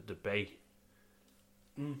in the debate,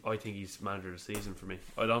 I think he's manager of the season for me.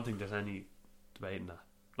 I don't think there's any debate in that.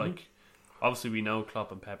 Like, obviously we know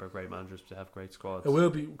Klopp and Pep are great managers, but they have great squads. It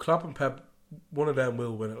will be Klopp and Pep. One of them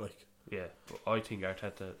will win it. Like, yeah, but I think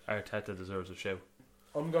Arteta deserves a shout.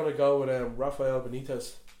 I'm gonna go with Rafael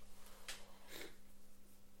Benitez.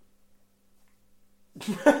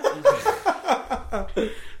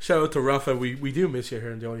 Shout out to Rafa. We do miss you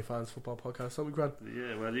here in the OnlyFans Football Podcast, don't we, Grant?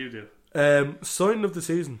 Yeah, well, you do. Signing of the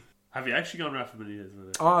season. Have you actually gone Rafa Benitez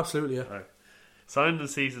with it? Oh, absolutely, yeah. Right. Signing of the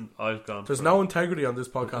season, I've gone. There's no integrity on this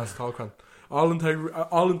podcast at all, Grant. All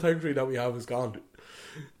integrity that we have is gone.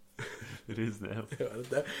 It is now.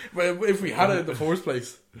 But if we had it in the first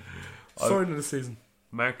place. Signing of the season.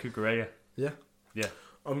 Marc Cucurella. Yeah. Yeah.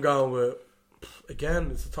 I'm going with, again,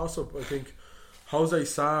 it's a toss-up. I think Jose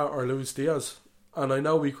Sa or Luis Diaz. And I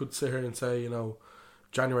know we could sit here and say,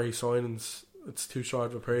 January signings, it's too short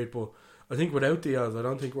of a period, but I think without Diaz, I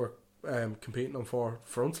don't think we're competing on 4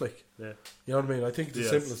 fronts. Like, yeah. You know what I mean? I think it's as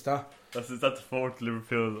simple as that. That's the fourth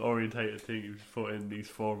Liverpool orientated thing you just put in these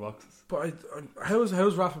 4 boxes. But how's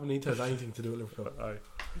Rafa Benitez anything to do with Liverpool?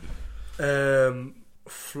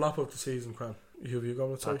 Flop of the season, Cran. Who have you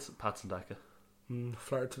gone with? Patson Daka.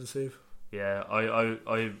 Flatter to deceive. Yeah, I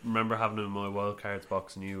remember having him in my wildcards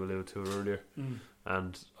box, and you alluded to it earlier.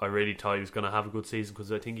 And I really thought he was going to have a good season,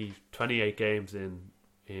 because I think he's 28 games in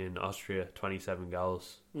Austria, 27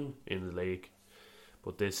 goals in the league.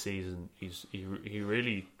 But this season he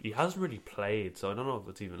hasn't really played, so I don't know if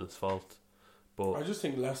it's even his fault. But I just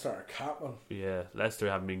think Leicester are cat man. Yeah, Leicester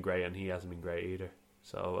haven't been great, and he hasn't been great either.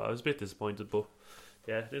 So I was a bit disappointed, but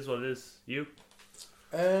yeah, it is what it is. You?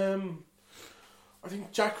 I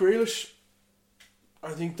think Jack Grealish.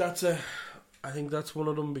 I think that's one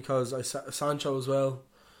of them, because Sancho as well.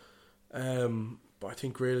 But I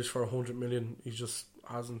think Grealish for 100 million, he just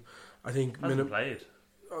hasn't. I think played.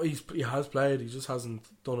 He has played. He just hasn't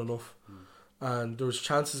done enough. And there was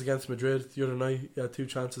chances against Madrid the other night. He had 2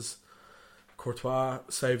 chances. Courtois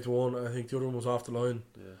saved one. I think the other one was off the line.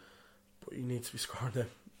 Yeah. But he needs to be scoring them.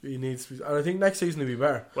 He needs to be, and I think next season he'll be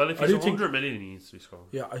better. Well, if he's 100 million, he needs to be scoring.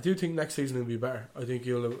 Yeah, I do think next season he'll be better. I think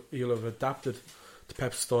he'll have adapted to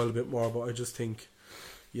Pep's style a bit more. But I just think,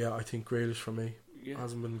 I think Grealish for me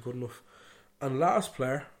hasn't been good enough. And last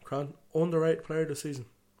player, underrated player this season.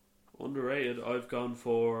 Underrated. I've gone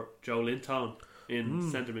for Joe Linton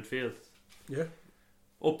in centre midfield. Yeah,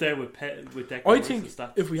 up there with Declan. I think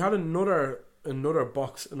if we had another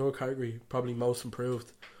box, another category, probably most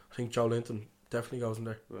improved, I think Joe Linton definitely goes in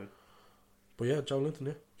there. Right. But yeah, Joe Linton,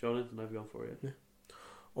 yeah. Joe Linton I've gone for, yeah.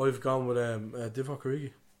 I've gone with Divock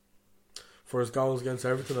Origi for his goals against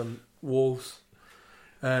Everton and Wolves.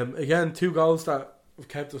 Again, 2 goals that have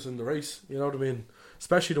kept us in the race, you know what I mean?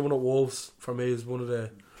 Especially the one at Wolves, for me, is one of the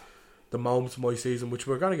moments of my season, which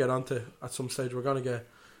we're going to get onto at some stage. We're going to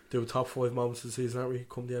do a top 5 moments of the season, aren't we,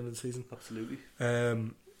 come the end of the season? Absolutely.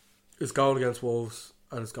 His goal against Wolves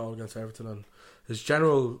and his goal against Everton, and his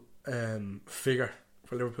general figure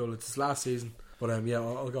for Liverpool. It's his last season, but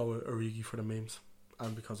I'll go with Origi for the memes,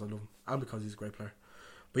 and because I love him, and because he's a great player.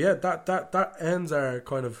 But yeah, that ends our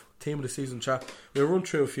kind of team of the season chat. We'll run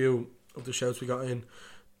through a few of the shouts we got in.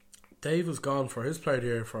 Dave was gone for his player of the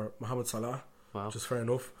year for Mohamed Salah, which is fair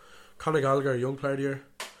enough. Conor Gallagher, young player of the year.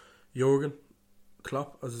 Jurgen,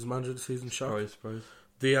 Klopp as his manager this season. Shock. Surprise.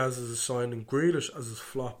 Diaz as his signing, Grealish as his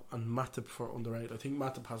flop, and Matip for underrated. I think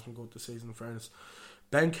Matip has been good this season, in fairness.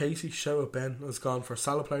 Ben Casey, shout out Ben, has gone for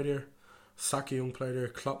Salah player of the year, Saka Young player of the year,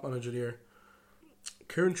 Klopp manager of the year.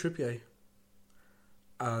 Kieran Trippier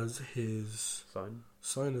as his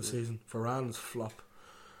sign of the season, Varane as flop,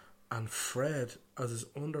 and Fred as his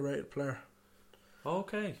underrated player.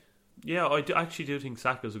 Okay. Yeah, I actually do think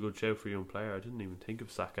Saka's a good shout for a young player. I didn't even think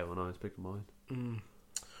of Saka when I was picking mine.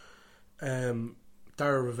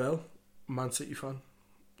 Dara Ravel, Man City fan,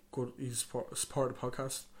 good. He's part of the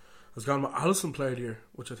podcast. Has gone with Alisson player of the year,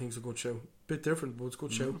 which I think is a good show. Bit different, but it's a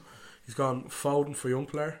good show. He's gone Foden for young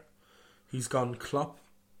player. He's gone Klopp,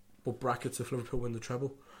 but brackets if Liverpool win the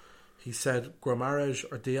treble. He said Guimaraes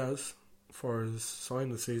or Diaz for his sign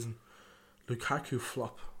of the season. Lukaku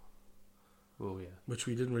flop. Oh yeah, which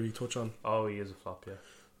we didn't really touch on. Oh, he is a flop, yeah.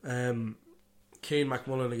 Kane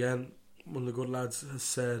McMullen again, one of the good lads, has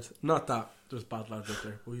said, not that there's bad lads out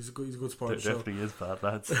there, but he's a good sport. There definitely is bad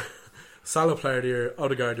lads. Salah player of the year,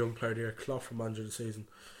 Odegaard young player of the year, Klopp for manager of the season,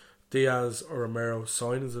 Diaz or Romero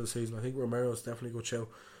signings of the season. I think Romero is definitely a good show.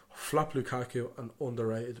 Flop Lukaku and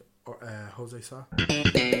underrated or Jose Sa.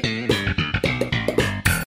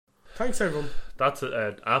 Thanks everyone. That's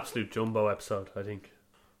an absolute jumbo episode, I think.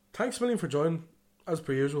 Thanks a million for joining, as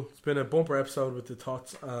per usual. It's been a bumper episode with the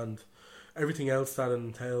thoughts and everything else that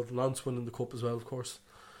entailed. Lance winning the cup as well, of course.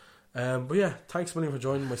 But yeah, thanks a million for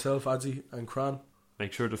joining myself, Adzi and Cran.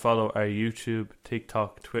 Make sure to follow our YouTube,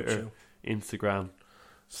 TikTok, Twitter, Instagram,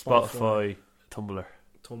 Spotify, Tumblr,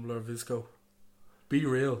 Visco. Be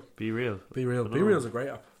real. Be real. Be real. Be real is a great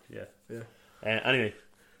app. Yeah. Anyway,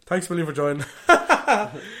 thanks a million for joining.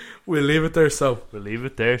 We'll leave it there so.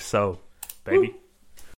 Baby. Woo.